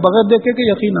یقین آ گیا, بغیر دیکھے کہ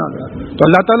یقین آ گیا. تو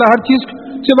اللہ تعالیٰ ہر چیز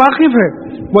سے واقف ہے.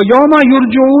 وہ یوم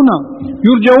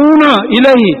یرجعون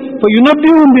الیہ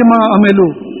فینبئہم بما عملوا,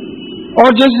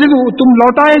 اور جس دن تم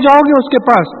لوٹائے جاؤ گے اس کے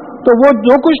پاس تو وہ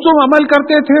جو کچھ تم عمل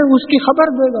کرتے تھے اس کی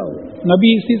خبر دے گا.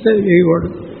 نبی اسی سے یہی ورڈ,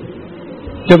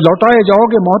 جب لوٹائے جاؤ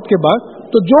گے موت کے بعد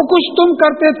تو جو کچھ تم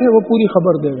کرتے تھے وہ پوری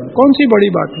خبر دے گا. کون سی بڑی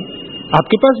بات ہے؟ آپ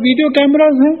کے پاس ویڈیو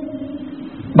کیمراز ہیں.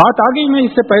 بات آ گئی, میں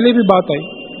اس سے پہلے بھی بات آئی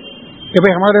کہ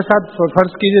بھئی ہمارے ساتھ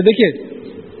فرض کیجئے, دیکھیے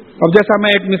اب جیسا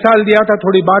میں ایک مثال دیا تھا,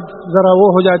 تھوڑی بات ذرا وہ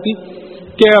ہو جاتی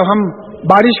کہ ہم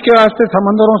بارش کے واسطے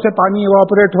سمندروں سے پانی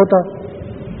ایواپوریٹ ہوتا,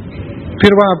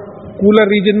 پھر وہاں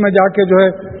کولر ریجن میں جا کے جو ہے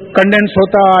کنڈینس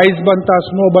ہوتا, آئس بنتا,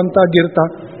 سنو بنتا, گرتا.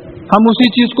 ہم اسی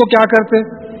چیز کو کیا کرتے,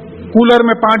 کولر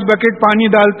میں 5 بکیٹ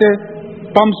پانی ڈالتے,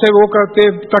 پمپ سے وہ کرتے,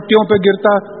 کٹیوں پہ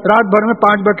گرتا, رات بھر میں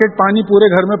 5 بکیٹ پانی پورے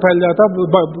گھر میں پھیل جاتا,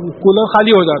 کولر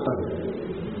خالی ہو جاتا.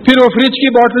 پھر وہ فریج کی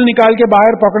بوٹل نکال کے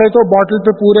باہر پکڑے تو بوٹل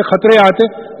پہ پورے خطرے آتے,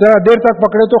 ذرا دیر تک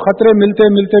پکڑے تو خطرے ملتے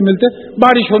ملتے ملتے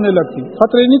بارش ہونے لگتی,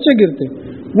 خطرے نیچے گرتے.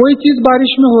 وہی چیز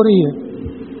بارش میں ہو رہی ہے.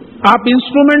 آپ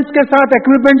انسٹرومنٹس کے ساتھ,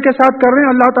 ایکوپمنٹ کے ساتھ کر رہے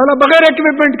ہیں, اللہ تعالیٰ بغیر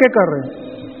ایکوپمنٹ کے کر رہے ہیں.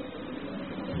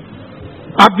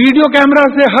 آپ ویڈیو کیمرہ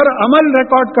سے ہر عمل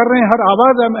ریکارڈ کر رہے ہیں, ہر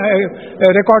آواز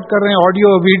ریکارڈ کر رہے ہیں,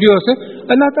 آڈیو ویڈیو سے.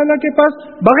 اللہ تعالیٰ کے پاس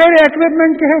بغیر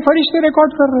ایکوپمنٹ کے ہے, فرشتے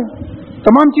ریکارڈ کر رہے ہیں.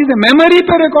 تمام چیزیں میموری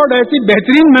پہ ریکارڈ, ایسی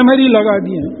بہترین میموری لگا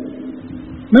دی ہے,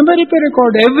 میموری پہ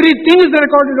record, every thing is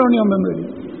recorded on your memory.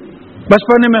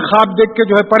 بچپنے میں خواب دیکھ کے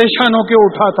جو ہے پریشان ہو کے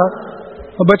اٹھا تھا,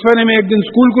 اور بچپنے میں ایک دن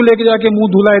اسکول کو لے کے جا کے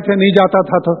منہ دھلائے تھے, نہیں جاتا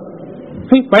تھا, تو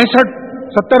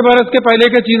 65-70 برس کے پہلے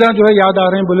کے چیزیں جو ہے یاد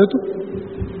آ رہے ہیں بولے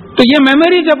تو یہ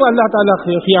میموری جب اللہ تعالیٰ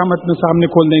قیامت میں سامنے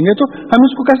کھول دیں گے تو ہم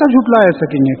اس کو کیسا جھٹلا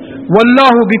سکیں گے.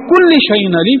 واللہ بکل شیء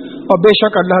علیم, اور بے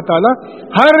شک اللہ تعالیٰ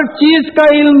ہر چیز کا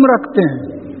علم رکھتے ہیں.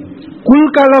 کل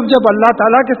کا لفظ جب اللہ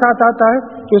تعالیٰ کے ساتھ آتا ہے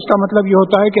تو اس کا مطلب یہ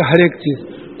ہوتا ہے کہ ہر ایک چیز.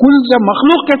 کل جب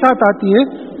مخلوق کے ساتھ آتی ہے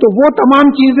تو وہ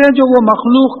تمام چیزیں جو وہ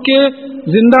مخلوق کے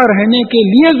زندہ رہنے کے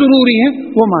لیے ضروری ہیں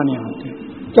وہ مانے آتے ہیں.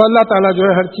 تو اللہ تعالیٰ جو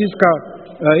ہے ہر چیز کا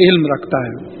علم رکھتا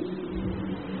ہے.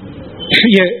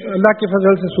 یہ اللہ کے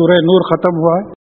فضل سے سورہ نور ختم ہوا ہے.